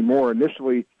have 3 more.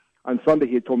 Initially, on Sunday,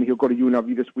 he had told me he'll go to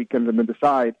UNLV this weekend and then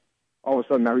decide. All of a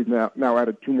sudden, now he's now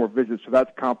added 2 more visits, so that's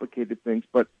complicated things.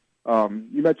 But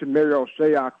you mentioned Mariel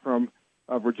Shayok from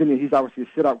Virginia. He's obviously a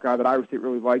sit-out guy that Iowa State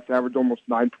really likes, averaged almost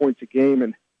 9 points a game.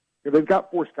 And they've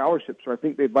got 4 scholarships, so I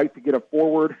think they'd like to get a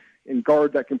forward and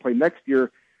guard that can play next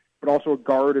year, but also a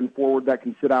guard and forward that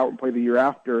can sit out and play the year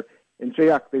after. And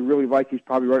Shayok, they really like. He's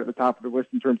probably right at the top of the list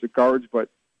in terms of guards, but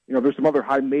there's some other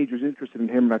high majors interested in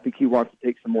him, and I think he wants to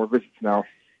take some more visits now.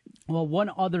 Well,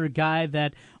 one other guy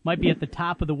that might be at the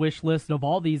top of the wish list of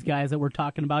all these guys that we're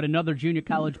talking about, another junior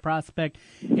college prospect,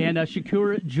 and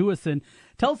Shakur Juison.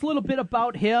 Tell us a little bit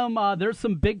about him. There's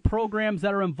some big programs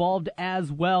that are involved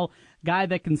as well. Guy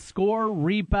that can score,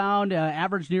 rebound,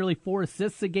 average nearly 4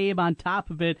 assists a game on top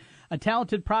of it. A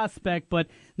talented prospect, but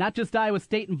not just Iowa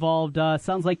State involved.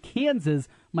 Sounds like Kansas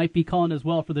might be calling as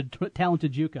well for the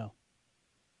talented JUCO.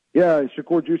 Yeah,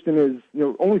 Shakur Juison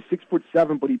is only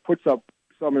 6'7", but he puts up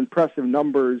some impressive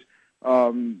numbers. They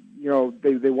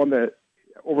won the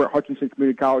over at Hutchinson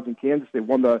Community College in Kansas. They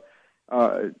won the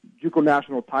JUCO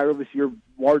national title this year,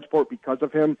 large part because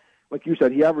of him. Like you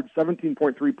said, he averaged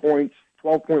 17.3 points,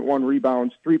 12.1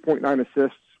 rebounds, 3.9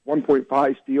 assists,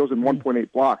 1.5 steals, and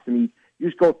 1.8 blocks. I mean, you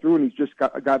just go through, and he's just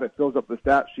got a guy that fills up the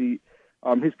stat sheet.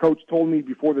 His coach told me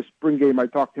before the spring game, I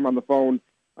talked to him on the phone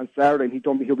on Saturday, and he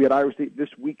told me he'll be at Iowa State this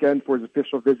weekend for his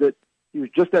official visit. He was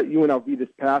just at UNLV this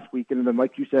past weekend, and then,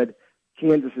 like you said,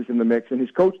 Kansas is in the mix. And his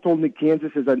coach told me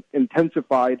Kansas has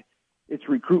intensified its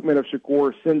recruitment of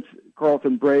Shakur since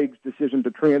Carlton Bragg's decision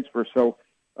to transfer. So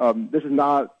this is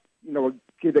not, a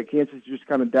kid that Kansas is just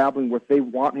kind of dabbling with. They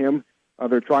want him.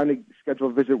 They're trying to schedule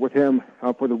a visit with him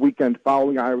for the weekend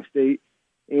following Iowa State.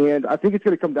 And I think it's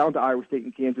going to come down to Iowa State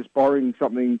and Kansas, barring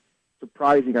something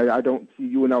surprising. I don't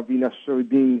see UNLV necessarily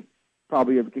being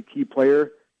probably a key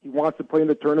player. He wants to play in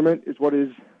the tournament, is what his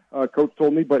coach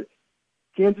told me. But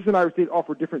Kansas and Iowa State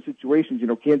offer different situations.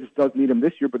 Kansas does need him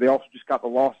this year, but they also just got the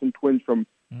Lawson twins from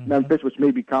Memphis, which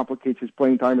maybe complicates his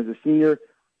playing time as a senior.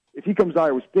 If he comes to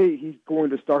Iowa State, he's going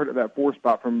to start at that 4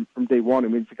 spot from day one. I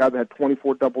mean, it's a guy that had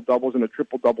 24 double-doubles and a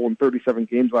triple-double in 37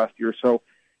 games last year. So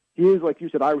he is, like you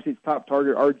said, Iowa State's top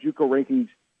target. Our JUCO rankings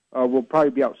will probably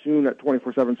be out soon at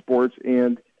 24/7 Sports,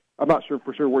 and I'm not sure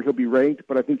for sure where he'll be ranked,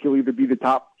 but I think he'll either be the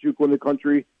top JUCO in the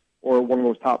country or one of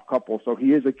those top couple. So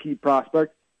he is a key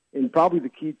prospect and probably the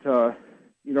key to,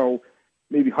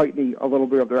 maybe heightening a little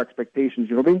bit of their expectations.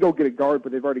 They can go get a guard,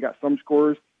 but they've already got some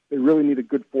scorers. They really need a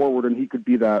good forward, and he could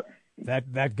be that.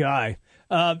 That guy.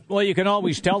 Well, you can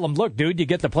always tell them, look, dude, you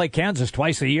get to play Kansas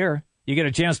twice a year. You get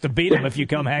a chance to beat them if you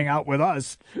come hang out with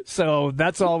us. So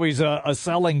that's always a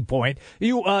selling point.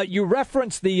 You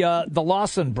referenced the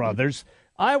Lawson brothers.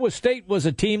 Iowa State was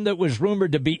a team that was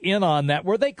rumored to be in on that.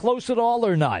 Were they close at all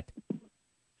or not?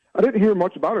 I didn't hear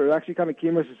much about it. It actually kind of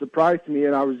came as a surprise to me,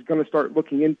 and I was going to start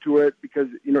looking into it because,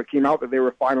 it came out that they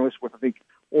were finalists with, I think,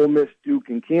 Ole Miss, Duke,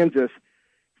 and Kansas.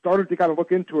 Started to kind of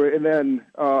look into it, and then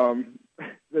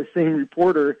the same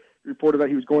reporter reported that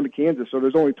he was going to Kansas. So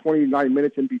there's only 29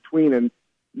 minutes in between, and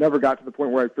never got to the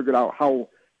point where I figured out how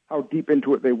deep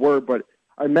into it they were. But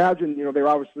I imagine, they're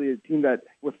obviously a team that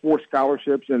with 4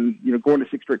 scholarships and, going to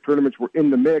 6 straight tournaments were in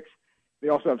the mix. They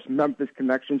also have some Memphis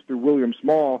connections through William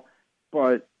Small,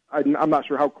 but I'm not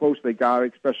sure how close they got,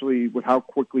 especially with how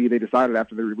quickly they decided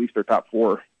after they released their top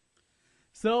 4.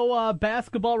 So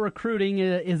basketball recruiting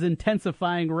is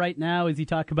intensifying right now as you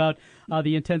talk about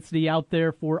the intensity out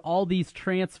there for all these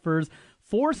transfers.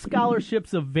 4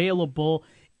 scholarships available.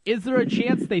 Is there a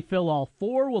chance they fill all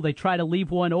 4? Will they try to leave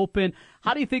one open?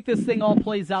 How do you think this thing all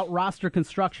plays out roster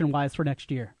construction-wise for next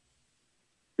year?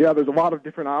 Yeah, there's a lot of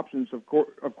different options, of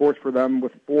course, for them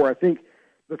with 4. I think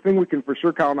the thing we can for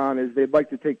sure count on is they'd like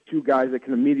to take 2 guys that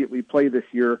can immediately play this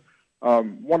year.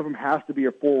 One of them has to be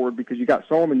a forward because you got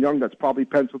Solomon Young that's probably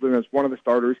penciled in as one of the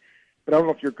starters. But I don't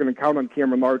know if you're going to count on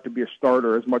Cameron Lard to be a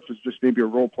starter as much as just maybe a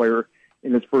role player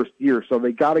in his first year. So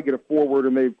they got to get a forward,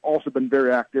 and they've also been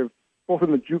very active, both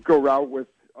in the JUCO route with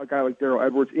a guy like Darrell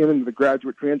Edwards and in the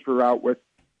graduate transfer route with,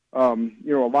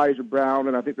 Elijah Brown,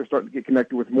 and I think they're starting to get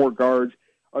connected with more guards,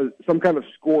 some kind of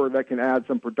scorer that can add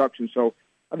some production. So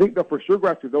I think they'll for sure go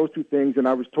after those 2 things, and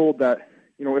I was told that,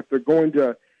 if they're going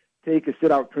to take a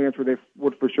sit-out transfer, they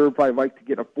would for sure probably like to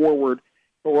get a forward,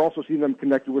 but we're also seeing them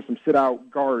connected with some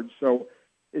sit-out guards. So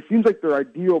it seems like their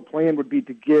ideal plan would be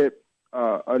to get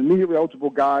an immediately eligible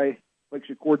guy like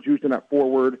Shakur Juison at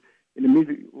forward, an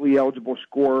immediately eligible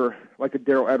scorer like a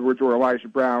Darrell Edwards or Elijah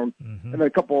Brown, and then a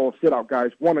couple of sit-out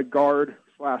guys, one a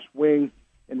guard/wing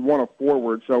and one a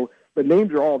forward. So the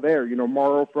names are all there.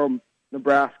 Morrow from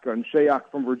Nebraska and Shayak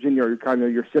from Virginia are kind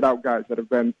of your sit-out guys that have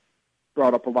been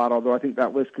brought up a lot, although I think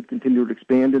that list could continue to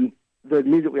expand. And the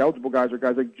immediately eligible guys are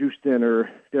guys like Justin or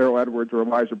Darrell Edwards or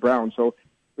Elijah Brown. So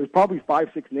there's probably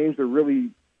 5-6 names they're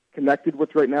really connected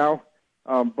with right now.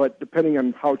 But depending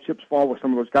on how chips fall with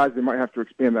some of those guys, they might have to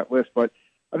expand that list. But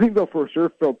I think they'll for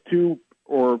sure fill 2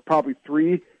 or probably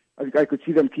 3. I think I could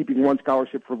see them keeping one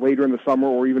scholarship for later in the summer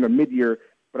or even a mid-year.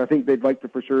 But I think they'd like to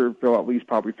for sure fill at least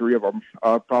probably 3 of them,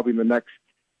 probably in the next,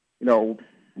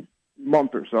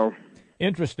 month or so.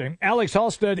 Interesting. Alex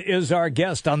Halstead is our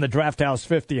guest on the Draft House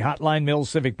 50 Hotline Mills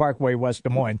Civic Parkway, West Des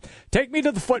Moines. Take me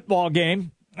to the football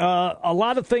game. A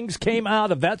lot of things came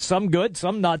out of that, some good,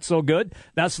 some not so good.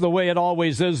 That's the way it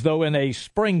always is, though, in a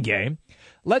spring game.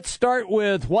 Let's start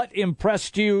with what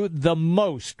impressed you the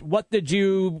most. What did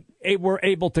you were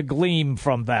able to glean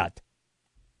from that?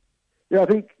 Yeah, I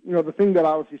think, the thing that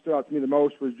obviously stood out to me the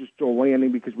most was just Joel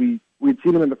Lanning, because we'd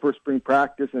seen him in the first spring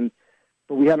practice,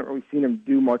 but we hadn't really seen him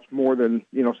do much more than,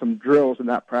 some drills in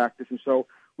that practice. And so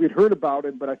we had heard about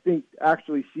it, but I think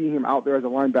actually seeing him out there as a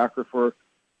linebacker for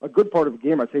a good part of the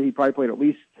game, I'd say he probably played at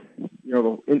least,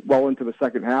 well into the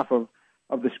second half of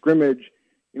the scrimmage.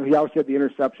 He obviously had the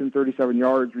interception, 37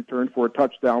 yards, returned for a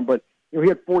touchdown, but, he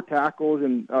had 4 tackles,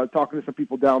 and talking to some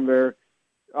people down there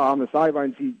on the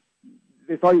sidelines,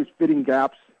 they thought he was fitting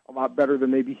gaps a lot better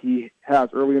than maybe he has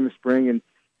early in the spring, and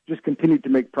just continued to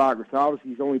make progress.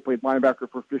 Obviously, he's only played linebacker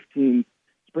for 15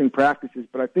 spring practices,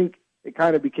 but I think it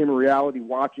kind of became a reality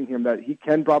watching him that he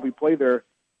can probably play there,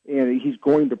 and he's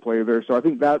going to play there. So I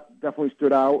think that definitely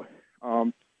stood out.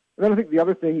 And then I think the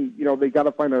other thing, they got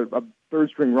to find a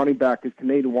third-string running back is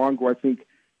Kene Nwangwu. I think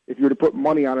if you were to put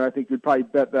money on it, I think you'd probably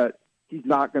bet that he's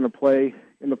not going to play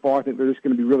in the fall. I think they're just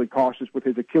going to be really cautious with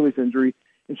his Achilles injury.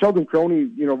 And Sheldon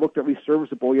Croney, looked at least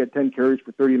serviceable. He had 10 carries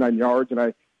for 39 yards, and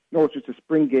I know it's just a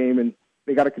spring game, and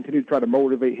they got to continue to try to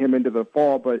motivate him into the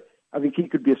fall, but I think he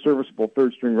could be a serviceable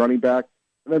third-string running back.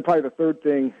 And then probably the third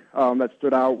thing that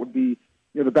stood out would be,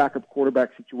 the backup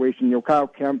quarterback situation. Kyle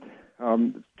Kemp,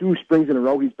 2 springs in a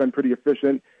row, he's been pretty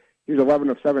efficient. He was 11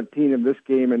 of 17 in this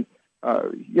game, and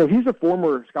he's a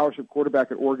former scholarship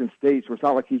quarterback at Oregon State, so it's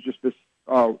not like he's just this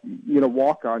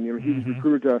walk-on. He was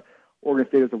recruited to Oregon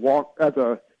State as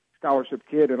a scholarship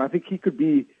kid, and I think he could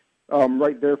be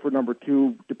right there for number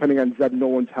 2, depending on Zeb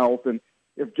Nolan's health. And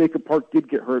if Jacob Park did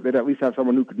get hurt, they'd at least have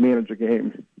someone who could manage a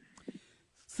game.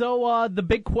 So the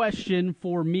big question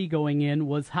for me going in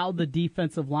was how the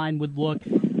defensive line would look.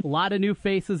 A lot of new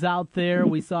faces out there.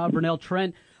 We saw Vernell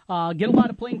Trent get a lot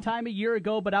of playing time a year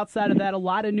ago, but outside of that, a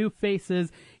lot of new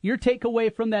faces. Your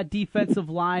takeaway from that defensive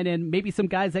line and maybe some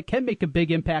guys that can make a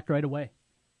big impact right away?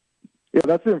 Yeah,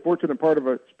 that's the unfortunate part of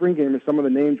a spring game is some of the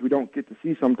names we don't get to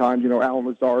see sometimes. Alan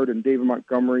Lazard and David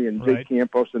Montgomery and Jake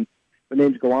Campos, and the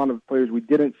names go on of players we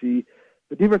didn't see.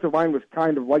 The defensive line was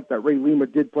kind of like that. Ray Lima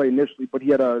did play initially, but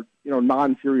he had a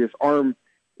non-serious arm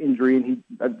injury, and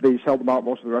they just held him out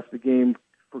most of the rest of the game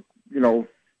for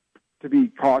to be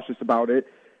cautious about it.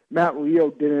 Matt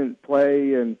Leo didn't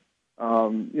play, and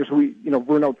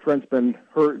Vernell Trent's been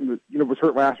hurt, and was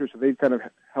hurt last year, so they kind of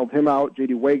held him out.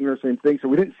 J.D. Wagner, same thing. So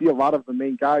we didn't see a lot of the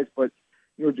main guys, but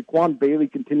Jaquan Bailey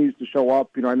continues to show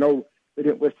up. I know they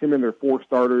didn't list him in their 4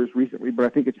 starters recently, but I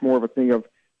think it's more of a thing of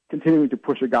continuing to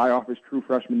push a guy off his true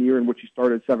freshman year in which he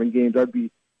started 7 games. I'd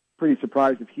be pretty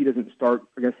surprised if he doesn't start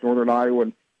against Northern Iowa,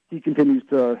 and he continues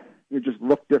to just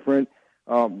look different.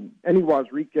 Eddie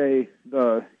Wazrike,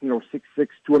 the 6'6",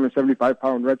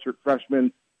 275-pound redshirt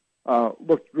freshman,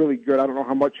 looked really good. I don't know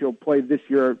how much he'll play this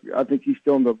year. I think he's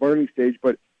still in the learning stage,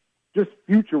 but just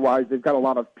future-wise, they've got a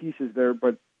lot of pieces there,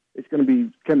 but it's going to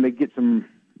be, can they get some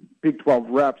Big 12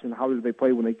 reps, and how do they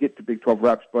play when they get to Big 12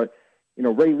 reps? But,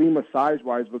 Ray Lima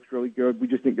size-wise looks really good. We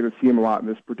just didn't get to see him a lot in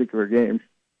this particular game.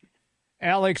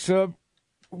 Alex,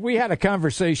 we had a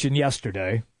conversation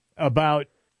yesterday about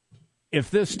if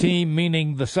this team,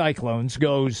 meaning the Cyclones,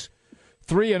 goes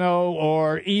 3-0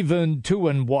 or even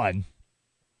 2-1,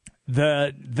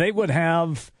 that they would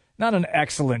have not an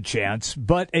excellent chance,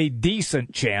 but a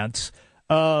decent chance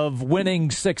of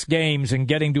winning 6 games and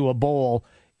getting to a bowl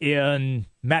in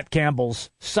Matt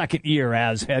Campbell's second year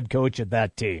as head coach of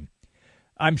that team.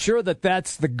 I'm sure that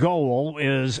that's the goal,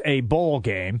 is a bowl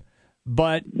game,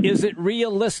 but is it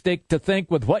realistic to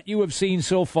think with what you have seen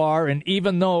so far, and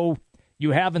even though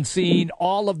you haven't seen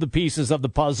all of the pieces of the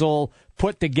puzzle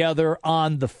put together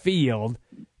on the field,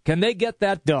 can they get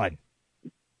that done?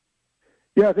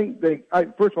 Yeah, I think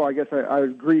first of all, I guess I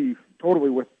agree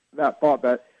totally with that thought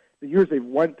that the years they've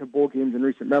went to bowl games in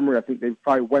recent memory, I think they've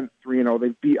probably went 3-0.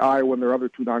 They've beat Iowa and their other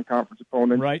 2 non-conference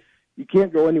opponents. Right. You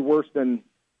can't go any worse than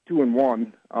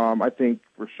 2-1, I think,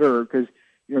 for sure, because,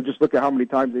 just look at how many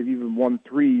times they've even won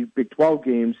 3 Big 12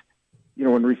 games,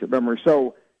 in recent memory.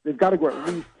 So they've got to go at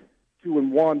least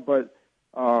 2-1, but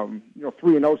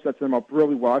 3-0 sets them up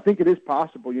really well. I think it is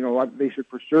possible. They should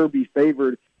for sure be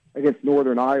favored against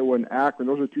Northern Iowa and Akron.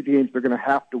 Those are 2 games they're going to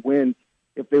have to win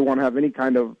if they want to have any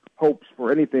kind of hopes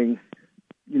for anything,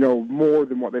 more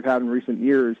than what they've had in recent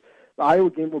years. The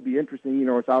Iowa game will be interesting.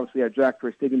 It's obviously at Jack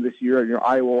Trice Stadium this year.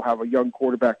 Iowa will have a young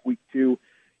quarterback week 2.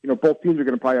 Both teams are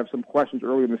going to probably have some questions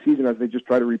early in the season as they just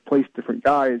try to replace different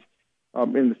guys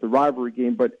in the rivalry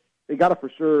game. But they got to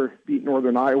for sure beat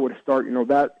Northern Iowa to start.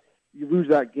 That you lose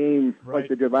that game like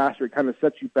they did last year, it kind of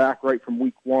sets you back right from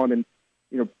week 1 and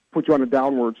put you on a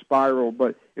downward spiral.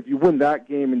 But if you win that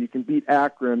game and you can beat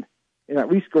Akron and at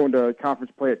least go into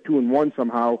conference play at 2-1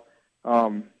 somehow,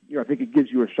 I think it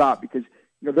gives you a shot because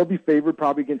they'll be favored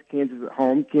probably against Kansas at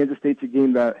home. Kansas State's a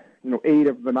game that 8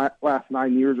 of the last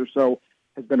 9 years or so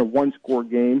has been a 1-score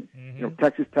game.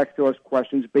 Texas Tech still has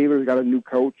questions. Baylor's got a new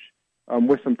coach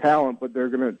with some talent, but they're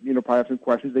going to probably have some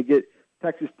questions. They get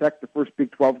Texas Tech, the first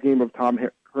Big 12 game of Tom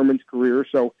Herman's career.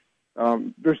 So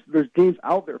there's games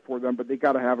out there for them, but they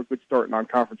got to have a good start in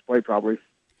non-conference play probably.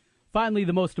 Finally,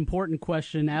 the most important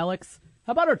question, Alex.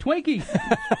 How about our Twinkies?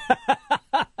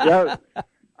 Yeah,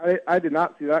 I did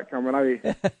not see that coming.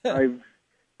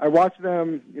 I watch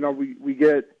them. We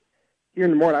get here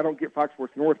in the morning. I don't get Fox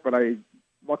Sports North, but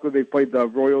luckily they played the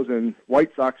Royals and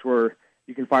White Sox where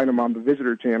you can find them on the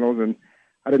visitor channels, and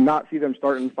I did not see them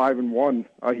starting 5-1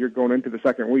 here going into the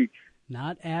second week.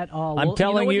 Not at all. I'm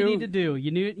telling what you, you need to do.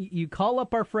 You call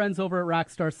up our friends over at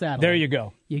Rockstar Satellite. There you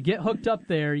go. You get hooked up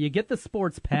there. You get the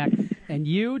sports pack, and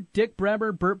you, Dick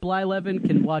Bremer, Burt Blyleven,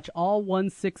 can watch all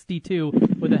 162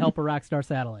 with the help of Rockstar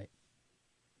Satellite.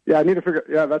 Yeah, I need to figure.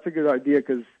 Yeah, that's a good idea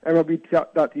because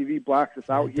MLB.TV blacks us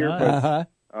out here, but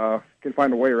can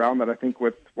find a way around that. I think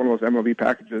with one of those MLB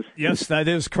packages. Yes, that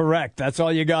is correct. That's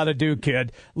all you got to do,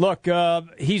 kid. Look,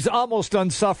 he's almost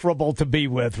insufferable to be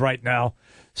with right now.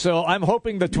 So I'm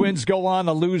hoping the Twins go on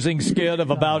a losing skid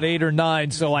of about 8 or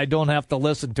 9 so I don't have to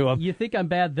listen to him. You think I'm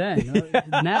bad then.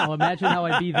 Now, imagine how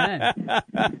I'd be then.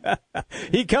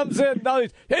 He comes in, now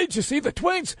he's, hey, did you see the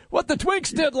Twinks? What the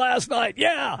Twinks did last night?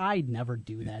 Yeah. I'd never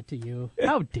do that to you.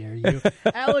 How dare you?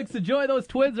 Alex, enjoy those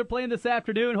Twins. Are playing this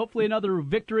afternoon. Hopefully another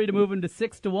victory to move them to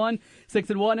 6-1,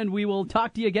 and we will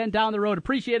talk to you again down the road.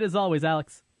 Appreciate it as always,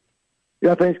 Alex.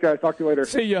 Yeah, thanks, guys. Talk to you later.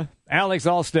 See ya. Alex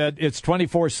Alstead, it's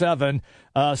 24/7.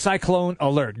 Cyclone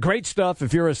Alert. Great stuff.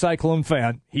 If you're a Cyclone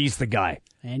fan, he's the guy.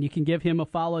 And you can give him a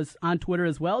follow on Twitter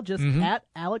as well. Just at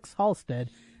Alex Halstead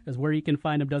is where you can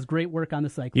find him. Does great work on the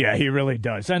Cyclone. Yeah, he really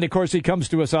does. And, of course, he comes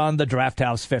to us on the Draft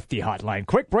House 50 hotline.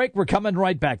 Quick break. We're coming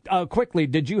right back. Quickly,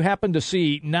 did you happen to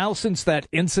see, now since that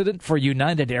incident for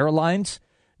United Airlines,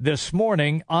 this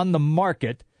morning on the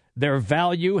market, their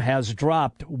value has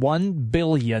dropped $1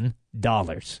 billion.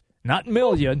 Not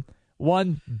million,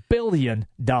 $1 billion.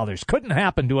 Couldn't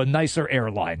happen to a nicer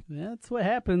airline. That's what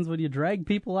happens when you drag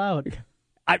people out.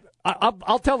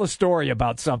 I'll tell a story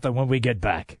about something when we get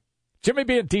back. Jimmy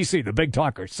B and TC, the Big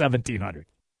Talker, 1700.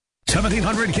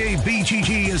 1700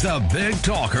 KBGG is the Big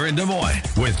Talker in Des Moines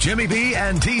with Jimmy B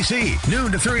and TC.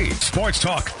 Noon to 3. Sports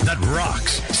talk that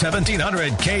rocks.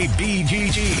 1700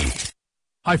 KBGG.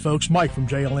 Hi folks, Mike from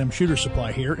JLM Shooter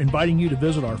Supply here, inviting you to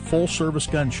visit our full-service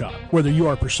gun shop. Whether you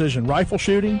are precision rifle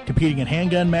shooting, competing in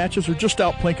handgun matches, or just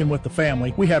out plinking with the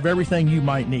family, we have everything you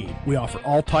might need. We offer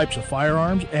all types of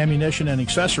firearms, ammunition, and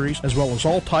accessories, as well as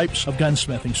all types of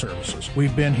gunsmithing services.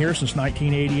 We've been here since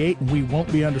 1988, and we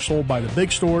won't be undersold by the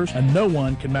big stores, and no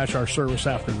one can match our service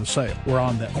after the sale. We're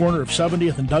on the corner of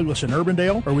 70th and Douglas in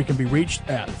Urbandale, or we can be reached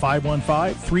at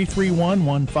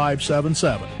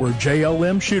 515-331-1577. We're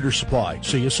JLM Shooter Supply.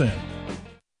 See you soon.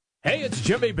 Hey, it's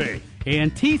Jimmy B.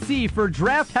 And TC for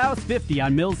Draft House 50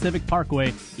 on Mills Civic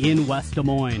Parkway in West Des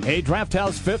Moines. Hey, Draft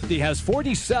House 50 has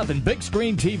 47 big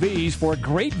screen TVs for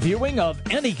great viewing of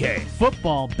any game.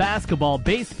 Football, basketball,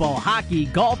 baseball, hockey,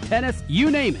 golf, tennis,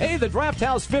 you name it. Hey, the Draft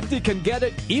House 50 can get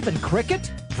it, even cricket.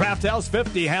 Draft House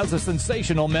 50 has a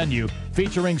sensational menu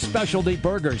featuring specialty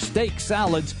burgers, steak,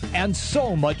 salads, and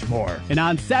so much more. And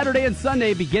on Saturday and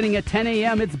Sunday, beginning at 10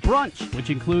 a.m., it's brunch, which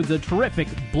includes a terrific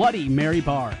Bloody Mary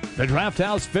bar. The Draft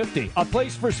House 50, a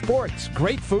place for sports,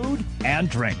 great food, and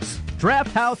drinks.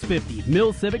 Draft House 50,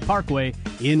 Mills Civic Parkway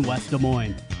in West Des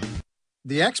Moines.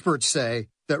 The experts say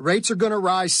that rates are going to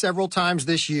rise several times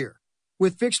this year.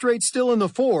 With fixed rates still in the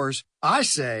 4s, I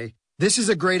say this is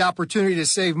a great opportunity to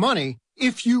save money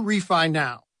if you refi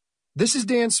now. This is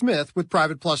Dan Smith with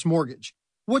Private Plus Mortgage.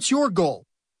 What's your goal?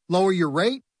 Lower your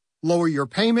rate? Lower your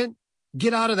payment?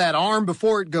 Get out of that arm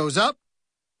before it goes up?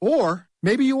 Or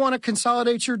maybe you want to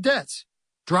consolidate your debts.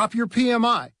 drop your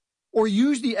PMI, or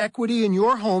use the equity in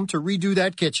your home to redo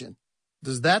that kitchen.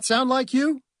 Does that sound like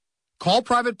you? Call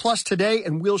Private Plus today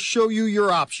and we'll show you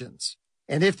your options.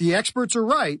 And if the experts are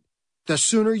right, the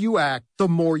sooner you act, the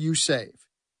more you save.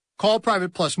 Call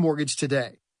Private Plus Mortgage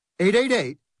today.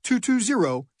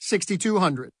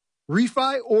 888-220-6200.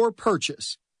 Refi or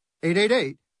purchase.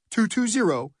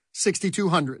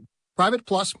 888-220-6200. Private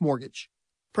Plus Mortgage.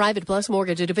 Private Plus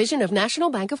Mortgage, a division of National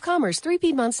Bank of Commerce, 3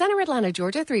 Piedmont Center, Atlanta,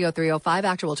 Georgia, 30305.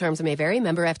 Actual terms may vary.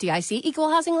 Member FDIC, equal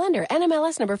housing lender,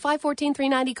 NMLS number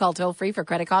 514390. Call toll free for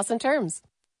credit costs and terms.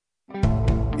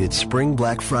 It's Spring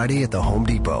Black Friday at the Home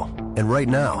Depot. And right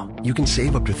now, you can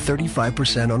save up to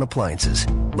 35% on appliances,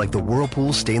 like the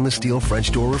Whirlpool stainless steel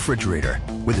French door refrigerator.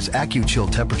 With its AccuChill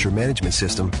temperature management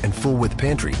system and full-width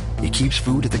pantry, it keeps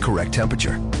food at the correct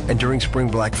temperature. And during Spring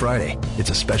Black Friday, it's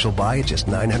a special buy at just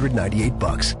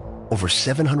 $998. Over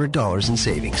 $700 in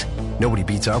savings. Nobody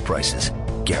beats our prices.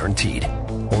 Guaranteed.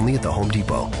 Only at the Home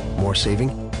Depot. More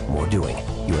saving, more doing.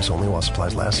 U.S. only while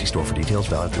supplies last. See store for details.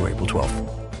 Valid through April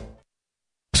 12th.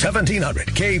 1700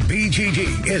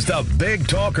 KBGG is the big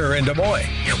talker in Des Moines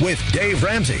with Dave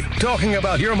Ramsey talking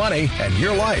about your money and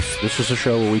your life. This is a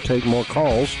show where we take more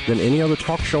calls than any other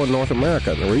talk show in North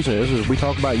America. And the reason is we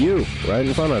talk about you right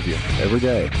in front of you every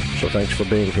day. So thanks for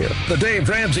being here. The Dave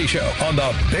Ramsey Show on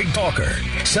the Big Talker,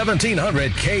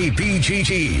 1700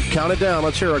 KBGG. Count it down.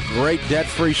 Let's hear a great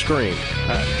debt-free scream.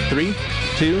 3,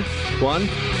 2, 1.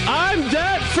 I'm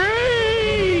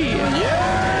debt-free!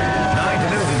 Yeah! 9 to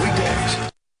noon weekdays.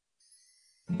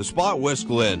 The Spa at West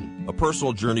Glen, a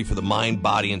personal journey for the mind,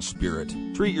 body, and spirit.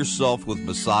 Treat yourself with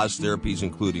massage therapies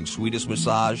including Swedish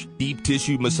massage, deep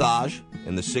tissue massage,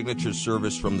 and the signature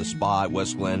service from the Spa at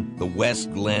West Glen, the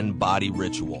West Glen Body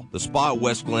Ritual. The Spa at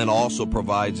West Glen also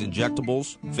provides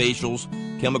injectables, facials,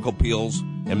 chemical peels,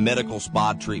 and medical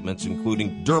spa treatments,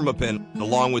 including Dermapen,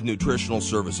 along with nutritional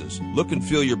services. Look and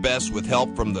feel your best with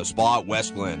help from the Spa at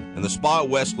West Glen. And the Spa at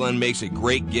West Glen makes a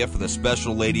great gift for the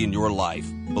special lady in your life.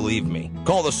 Believe me.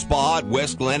 Call the Spa at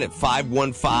West Glen at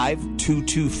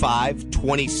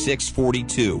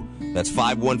 515-225-2642. That's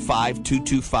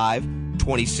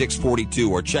 515-225-2642.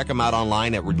 Or check them out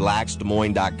online at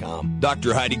relaxdesmoines.com.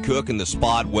 Dr. Heidi Cook and the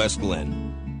Spa at West Glen.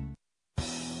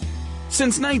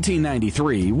 Since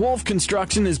 1993, Wolf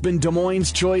Construction has been Des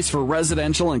Moines' choice for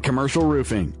residential and commercial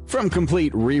roofing. From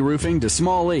complete re-roofing to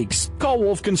small leaks, call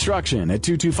Wolf Construction at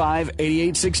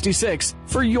 225-8866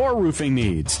 for your roofing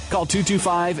needs. Call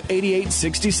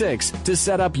 225-8866 to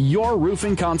set up your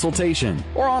roofing consultation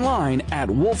or online at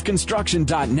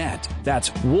wolfconstruction.net. That's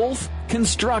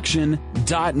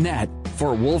wolfconstruction.net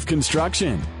for Wolf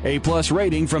Construction. A+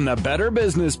 rating from the Better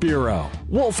Business Bureau.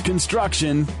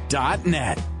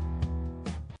 wolfconstruction.net.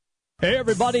 Hey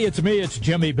everybody, it's me, it's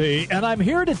Jimmy B, and I'm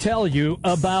here to tell you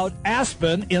about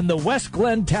Aspen in the West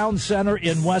Glen Town Center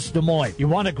in West Des Moines. You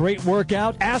want a great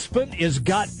workout? Aspen has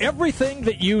got everything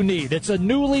that you need. It's a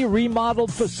newly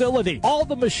remodeled facility. All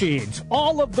the machines,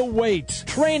 all of the weights,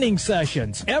 training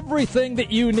sessions, everything that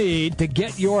you need to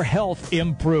get your health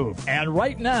improved. And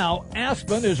right now,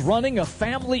 Aspen is running a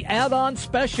family add-on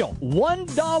special.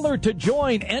 $1 to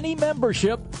join any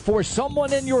membership for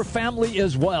someone in your family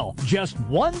as well. Just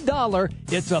 $1.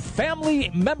 It's a family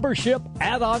membership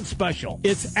add-on special.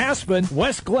 It's Aspen,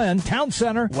 West Glen, Town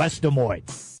Center, West Des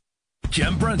Moines.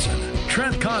 Jim Brunson,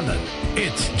 Trent Condon.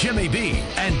 It's Jimmy B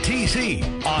and TC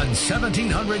on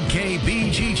 1700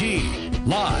 KBGG.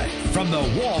 Live from the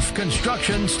Wolf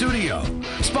Construction Studio.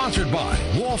 Sponsored by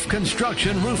Wolf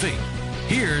Construction Roofing.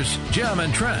 Here's Jim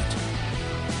and Trent.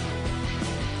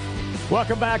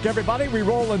 Welcome back, everybody. We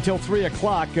roll until 3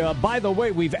 o'clock. By the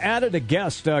way, we've added a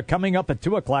guest coming up at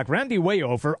 2 o'clock. Randy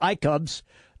Wayover, iCubs.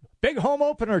 Big home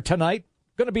opener tonight.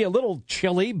 Going to be a little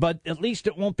chilly, but at least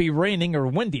it won't be raining or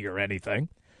windy or anything.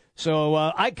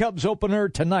 So iCubs opener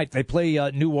tonight. They play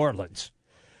New Orleans.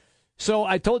 So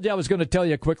I told you I was going to tell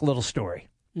you a quick little story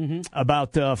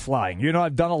about flying. You know,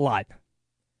 I've done a lot.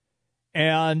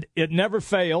 And it never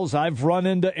fails. I've run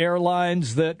into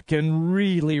airlines that can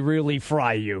really, really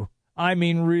fry you. I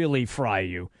mean, really fry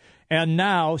you. And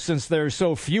now, since there's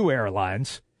so few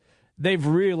airlines, they've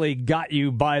really got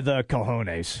you by the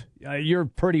cojones. You're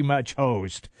pretty much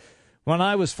hosed. When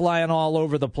I was flying all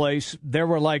over the place, there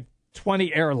were like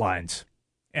 20 airlines,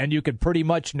 and you could pretty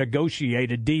much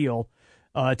negotiate a deal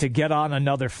to get on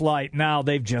another flight. Now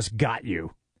they've just got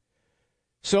you.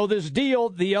 So this deal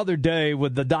the other day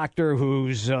with the doctor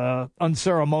who's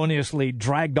unceremoniously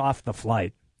dragged off the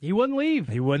flight. He wouldn't leave.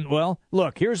 He wouldn't. Well,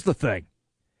 look, here's the thing.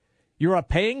 You're a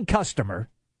paying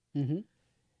customer,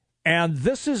 and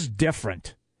this is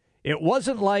different. It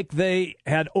wasn't like they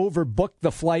had overbooked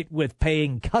the flight with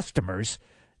paying customers.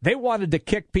 They wanted to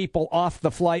kick people off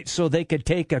the flight so they could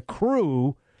take a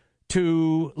crew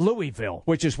to Louisville,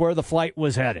 which is where the flight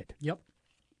was headed. Yep.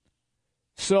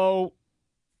 So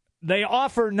they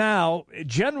offer now,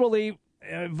 generally,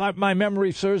 if my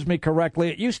memory serves me correctly,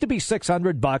 it used to be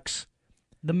 $600.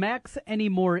 The max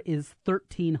anymore is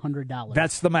 $1,300.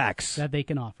 That's the max that they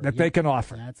can offer. They can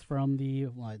offer. That's from the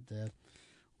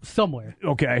somewhere.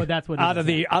 Okay, but that's what out of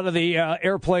the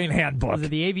airplane handbook. Was it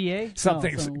the AVA?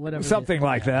 Something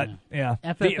like that. Yeah.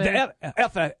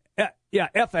 FAA.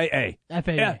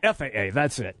 FAA.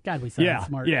 That's it. God, we sound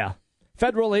smart. Yeah.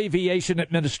 Federal Aviation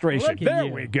Administration. There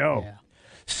we go. Yeah.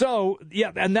 So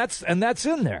and that's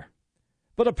in there.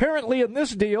 But apparently in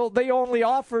this deal, they only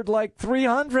offered like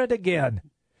 $300 again.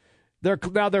 They're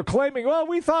claiming, well,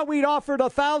 we thought we'd offered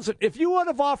 $1,000. If you would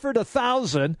have offered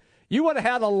 $1,000, you would have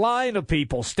had a line of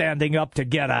people standing up to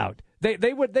get out.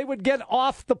 They would get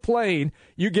off the plane.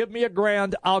 You give me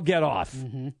 $1,000, I'll get off.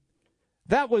 Mm-hmm.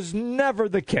 That was never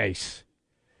the case.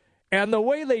 And the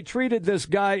way they treated this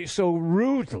guy so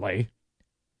rudely,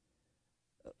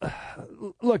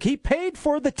 look, he paid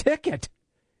for the ticket.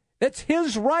 It's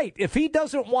his right. If he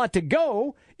doesn't want to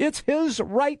go, it's his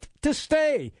right to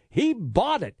stay. He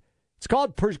bought it. It's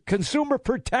called consumer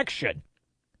protection.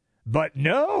 But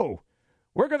no,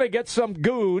 we're going to get some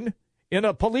goon in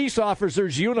a police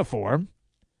officer's uniform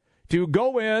to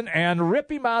go in and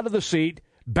rip him out of the seat,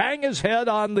 bang his head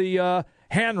on the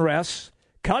handrests,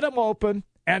 cut him open,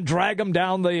 and drag him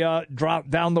down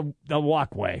the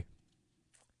walkway.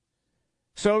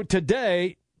 So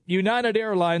today, United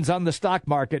Airlines on the stock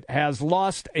market has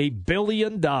lost $1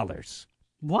 billion.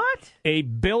 What?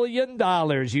 $1 billion.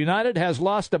 United has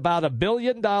lost about $1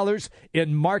 billion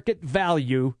in market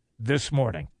value this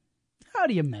morning. How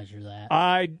do you measure that?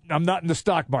 I'm not in the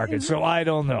stock market, so I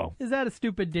don't know. Is that a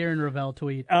stupid Darren Ravel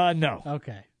tweet? No.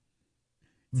 Okay.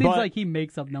 Seems like he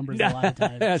makes up numbers a lot of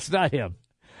times. That's not him.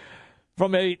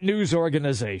 From a news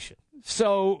organization.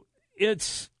 So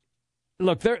it's...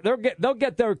 Look, they'll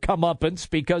get their comeuppance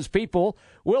because people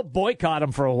will boycott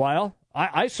them for a while.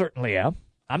 I certainly am.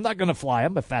 I'm not going to fly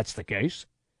them if that's the case.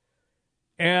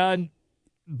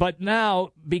 But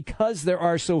now, because there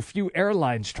are so few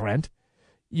airlines, Trent,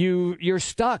 you're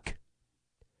stuck.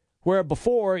 Where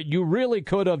before you really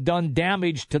could have done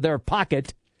damage to their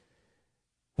pocket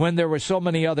when there were so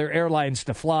many other airlines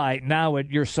to fly. Now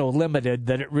you're so limited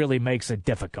that it really makes it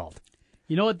difficult.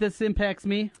 You know what this impacts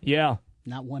me? Yeah.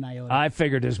 Not one iota. I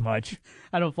figured as much.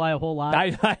 I don't fly a whole lot.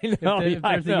 I know. If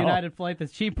there's a United flight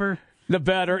that's cheaper, the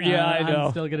better. Yeah, I know.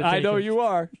 I'm still gonna take I know it. You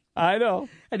are. I know.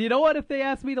 And you know what? If they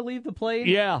ask me to leave the plane,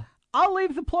 yeah, I'll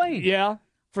leave the plane. Yeah,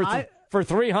 for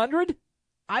 $300,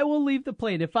 I will leave the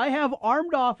plane. If I have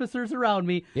armed officers around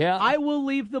me, I will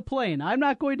leave the plane. I'm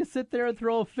not going to sit there and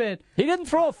throw a fit. He didn't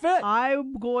throw a fit.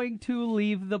 I'm going to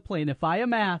leave the plane. If I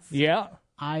am asked,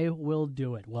 I will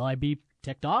do it. Will I be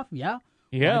ticked off? Yeah.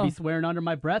 Yeah. I'd be swearing under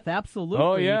my breath? Absolutely.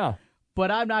 Oh, yeah.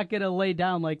 But I'm not going to lay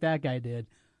down like that guy did.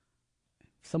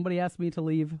 If somebody asks me to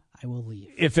leave, I will leave.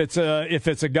 If it's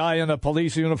a guy in a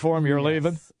police uniform, you're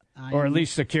leaving? Or at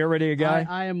least security guy?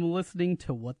 I am listening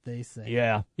to what they say.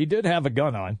 Yeah. He did have a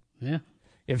gun on. Yeah.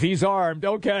 If he's armed,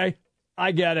 okay.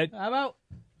 I get it. I'm out.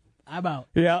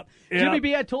 Yeah. Jimmy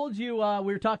B, I told you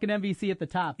we were talking MVC at the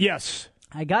top. Yes.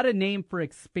 I got a name for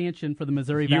expansion for the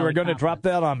Missouri Valley. You were going to drop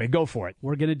that on me. Go for it.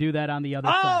 We're going to do that on the other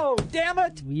side. Oh, damn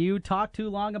it. You talked too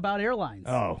long about airlines.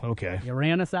 Oh, okay. You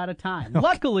ran us out of time.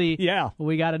 Luckily, yeah,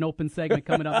 we got an open segment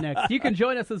coming up next. You can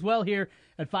join us as well here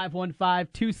at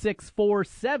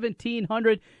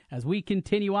 515-264-1700 as we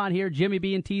continue on here. Jimmy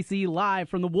B and TC live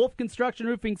from the Wolf Construction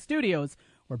Roofing Studios.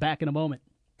 We're back in a moment.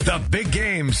 The big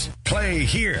games play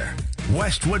here.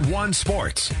 Westwood One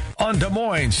Sports on Des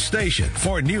Moines Station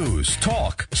for news,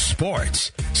 talk,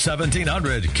 sports.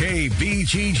 1700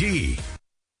 KBGG.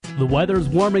 The weather's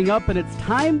warming up and it's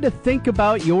time to think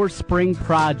about your spring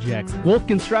projects. Wolf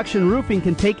Construction Roofing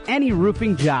can take any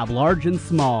roofing job, large and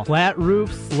small. Flat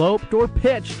roof, sloped, or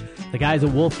pitched. The guys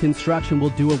at Wolf Construction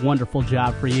will do a wonderful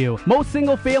job for you. Most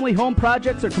single-family home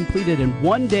projects are completed in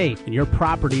one day, and your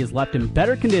property is left in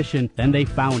better condition than they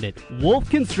found it. Wolf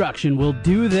Construction will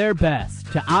do their best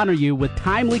to honor you with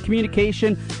timely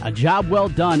communication, a job well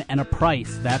done, and a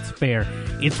price that's fair.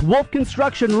 It's Wolf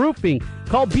Construction Roofing.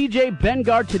 Call BJ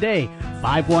Bengard today,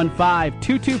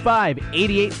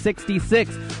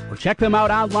 515-225-8866, or check them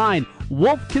out online,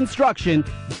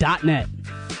 wolfconstruction.net.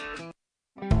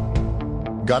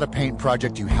 Got a paint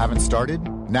project you haven't started?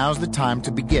 Now's the time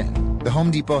to begin. The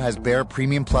Home Depot has Behr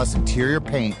Premium Plus interior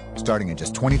paint starting at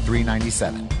just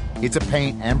 $23.97. It's a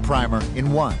paint and primer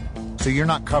in one, so you're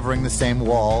not covering the same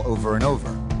wall over and over.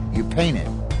 You paint it,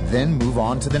 then move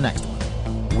on to the next one.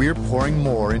 we're pouring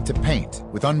more into paint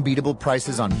with unbeatable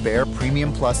prices on Behr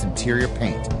Premium Plus interior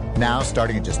paint. Now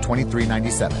starting at just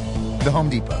 $23.97. The Home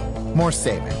Depot. More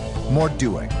saving. More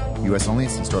doing. U.S. only.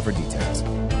 See store for details.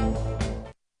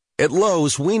 At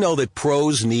Lowe's, we know that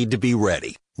pros need to be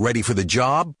ready. Ready for the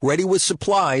job, ready with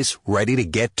supplies, ready to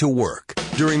get to work.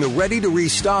 During the Ready to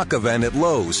Restock event at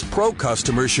Lowe's, pro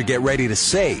customers should get ready to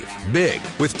save big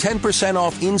with 10%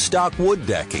 off in-stock wood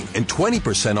decking and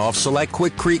 20% off select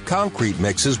Quikrete concrete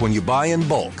mixes when you buy in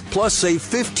bulk. Plus, save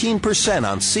 15%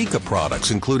 on Sika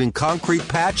products, including concrete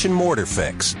patch and mortar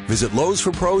fix. Visit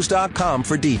LowesForPros.com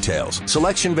for details.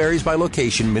 Selection varies by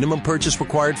location. Minimum purchase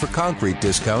required for concrete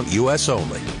discount. U.S.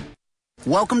 only.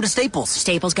 Welcome to Staples.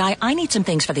 Staples guy, I need some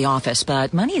things for the office,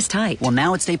 but money is tight. Well,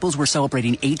 now at Staples, we're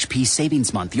celebrating HP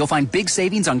Savings Month. You'll find big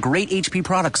savings on great HP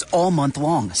products all month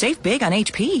long. Save big on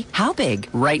HP? How big?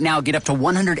 Right now, get up to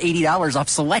 $180 off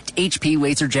select HP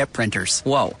LaserJet printers.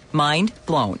 Whoa, mind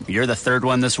blown. You're the third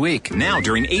one this week. Now,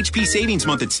 during HP Savings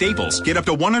Month at Staples, get up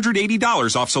to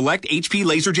 $180 off select HP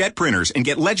LaserJet printers and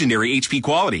get legendary HP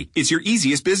quality. It's your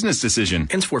easiest business decision.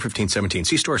 Ends 4/15/17.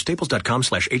 See store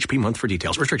staples.com/HP month for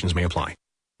details. Restrictions may apply.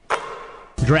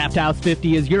 Draft House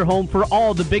 50 is your home for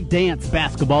all the big dance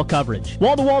basketball coverage.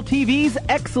 Wall-to-wall TVs,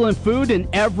 excellent food, and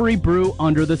every brew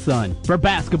under the sun. For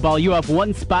basketball, you have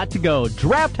one spot to go.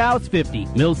 Draft House 50,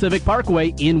 Mill Civic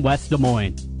Parkway in West Des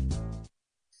Moines.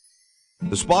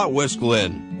 The Spa at West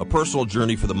Glen, a personal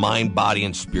journey for the mind, body,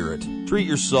 and spirit. Treat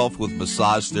yourself with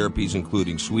massage therapies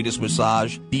including Swedish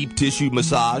massage, deep tissue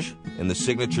massage, and the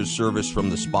signature service from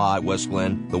the Spa at West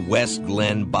Glen, the West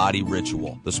Glen Body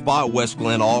Ritual. The Spa at West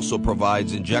Glen also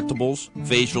provides injectables,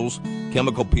 facials,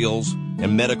 chemical peels,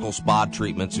 and medical spa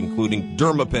treatments including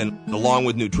Dermapen, along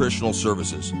with nutritional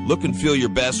services. Look and feel your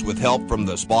best with help from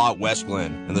the Spa at West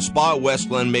Glen. And the Spa at West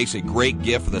Glen makes a great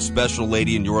gift for the special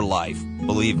lady in your life.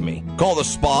 Believe me. Call the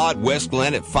Spa at West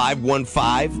Glen at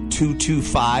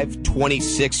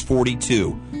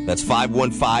 515-225-2642. That's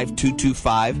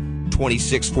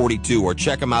 515-225-2642. Or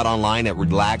check them out online at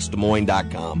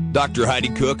relaxdesmoines.com. Dr. Heidi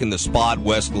Cook and the Spa at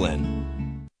West Glen.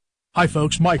 Hi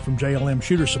folks, Mike from JLM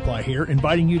Shooter Supply here,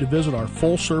 inviting you to visit our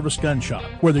full-service gun shop.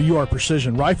 Whether you are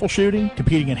precision rifle shooting,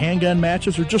 competing in handgun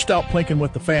matches, or just out plinking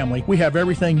with the family, we have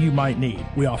everything you might need.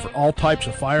 We offer all types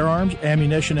of firearms,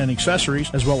 ammunition, and accessories,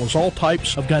 as well as all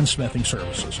types of gunsmithing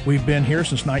services. We've been here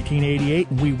since 1988,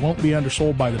 and we won't be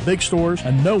undersold by the big stores,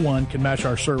 and no one can match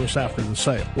our service after the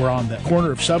sale. We're on the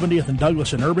corner of 70th and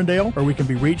Douglas in Urbandale, or we can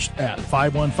be reached at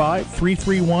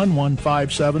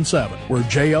 515-331-1577. We're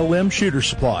JLM Shooter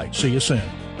Supply. See you soon.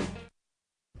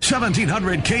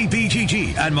 1700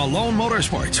 KBGG and Malone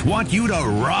Motorsports want you to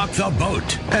rock the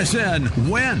boat. As in,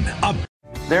 win a...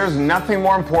 There's nothing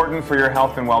more important for your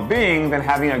health and well-being than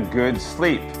having a good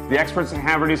sleep. The experts at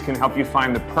Haverty's can help you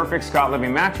find the perfect Scott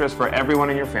Living mattress for everyone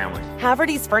in your family.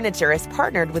 Haverty's Furniture is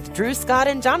partnered with Drew Scott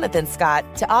and Jonathan Scott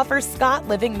to offer Scott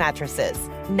Living mattresses.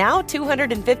 Now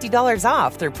 $250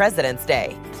 off through President's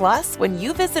Day. Plus, when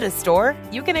you visit a store,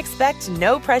 you can expect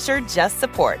no pressure, just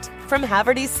support from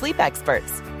Haverty's sleep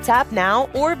experts. Tap now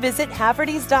or visit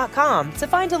Havertys.com to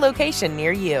find a location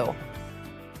near you.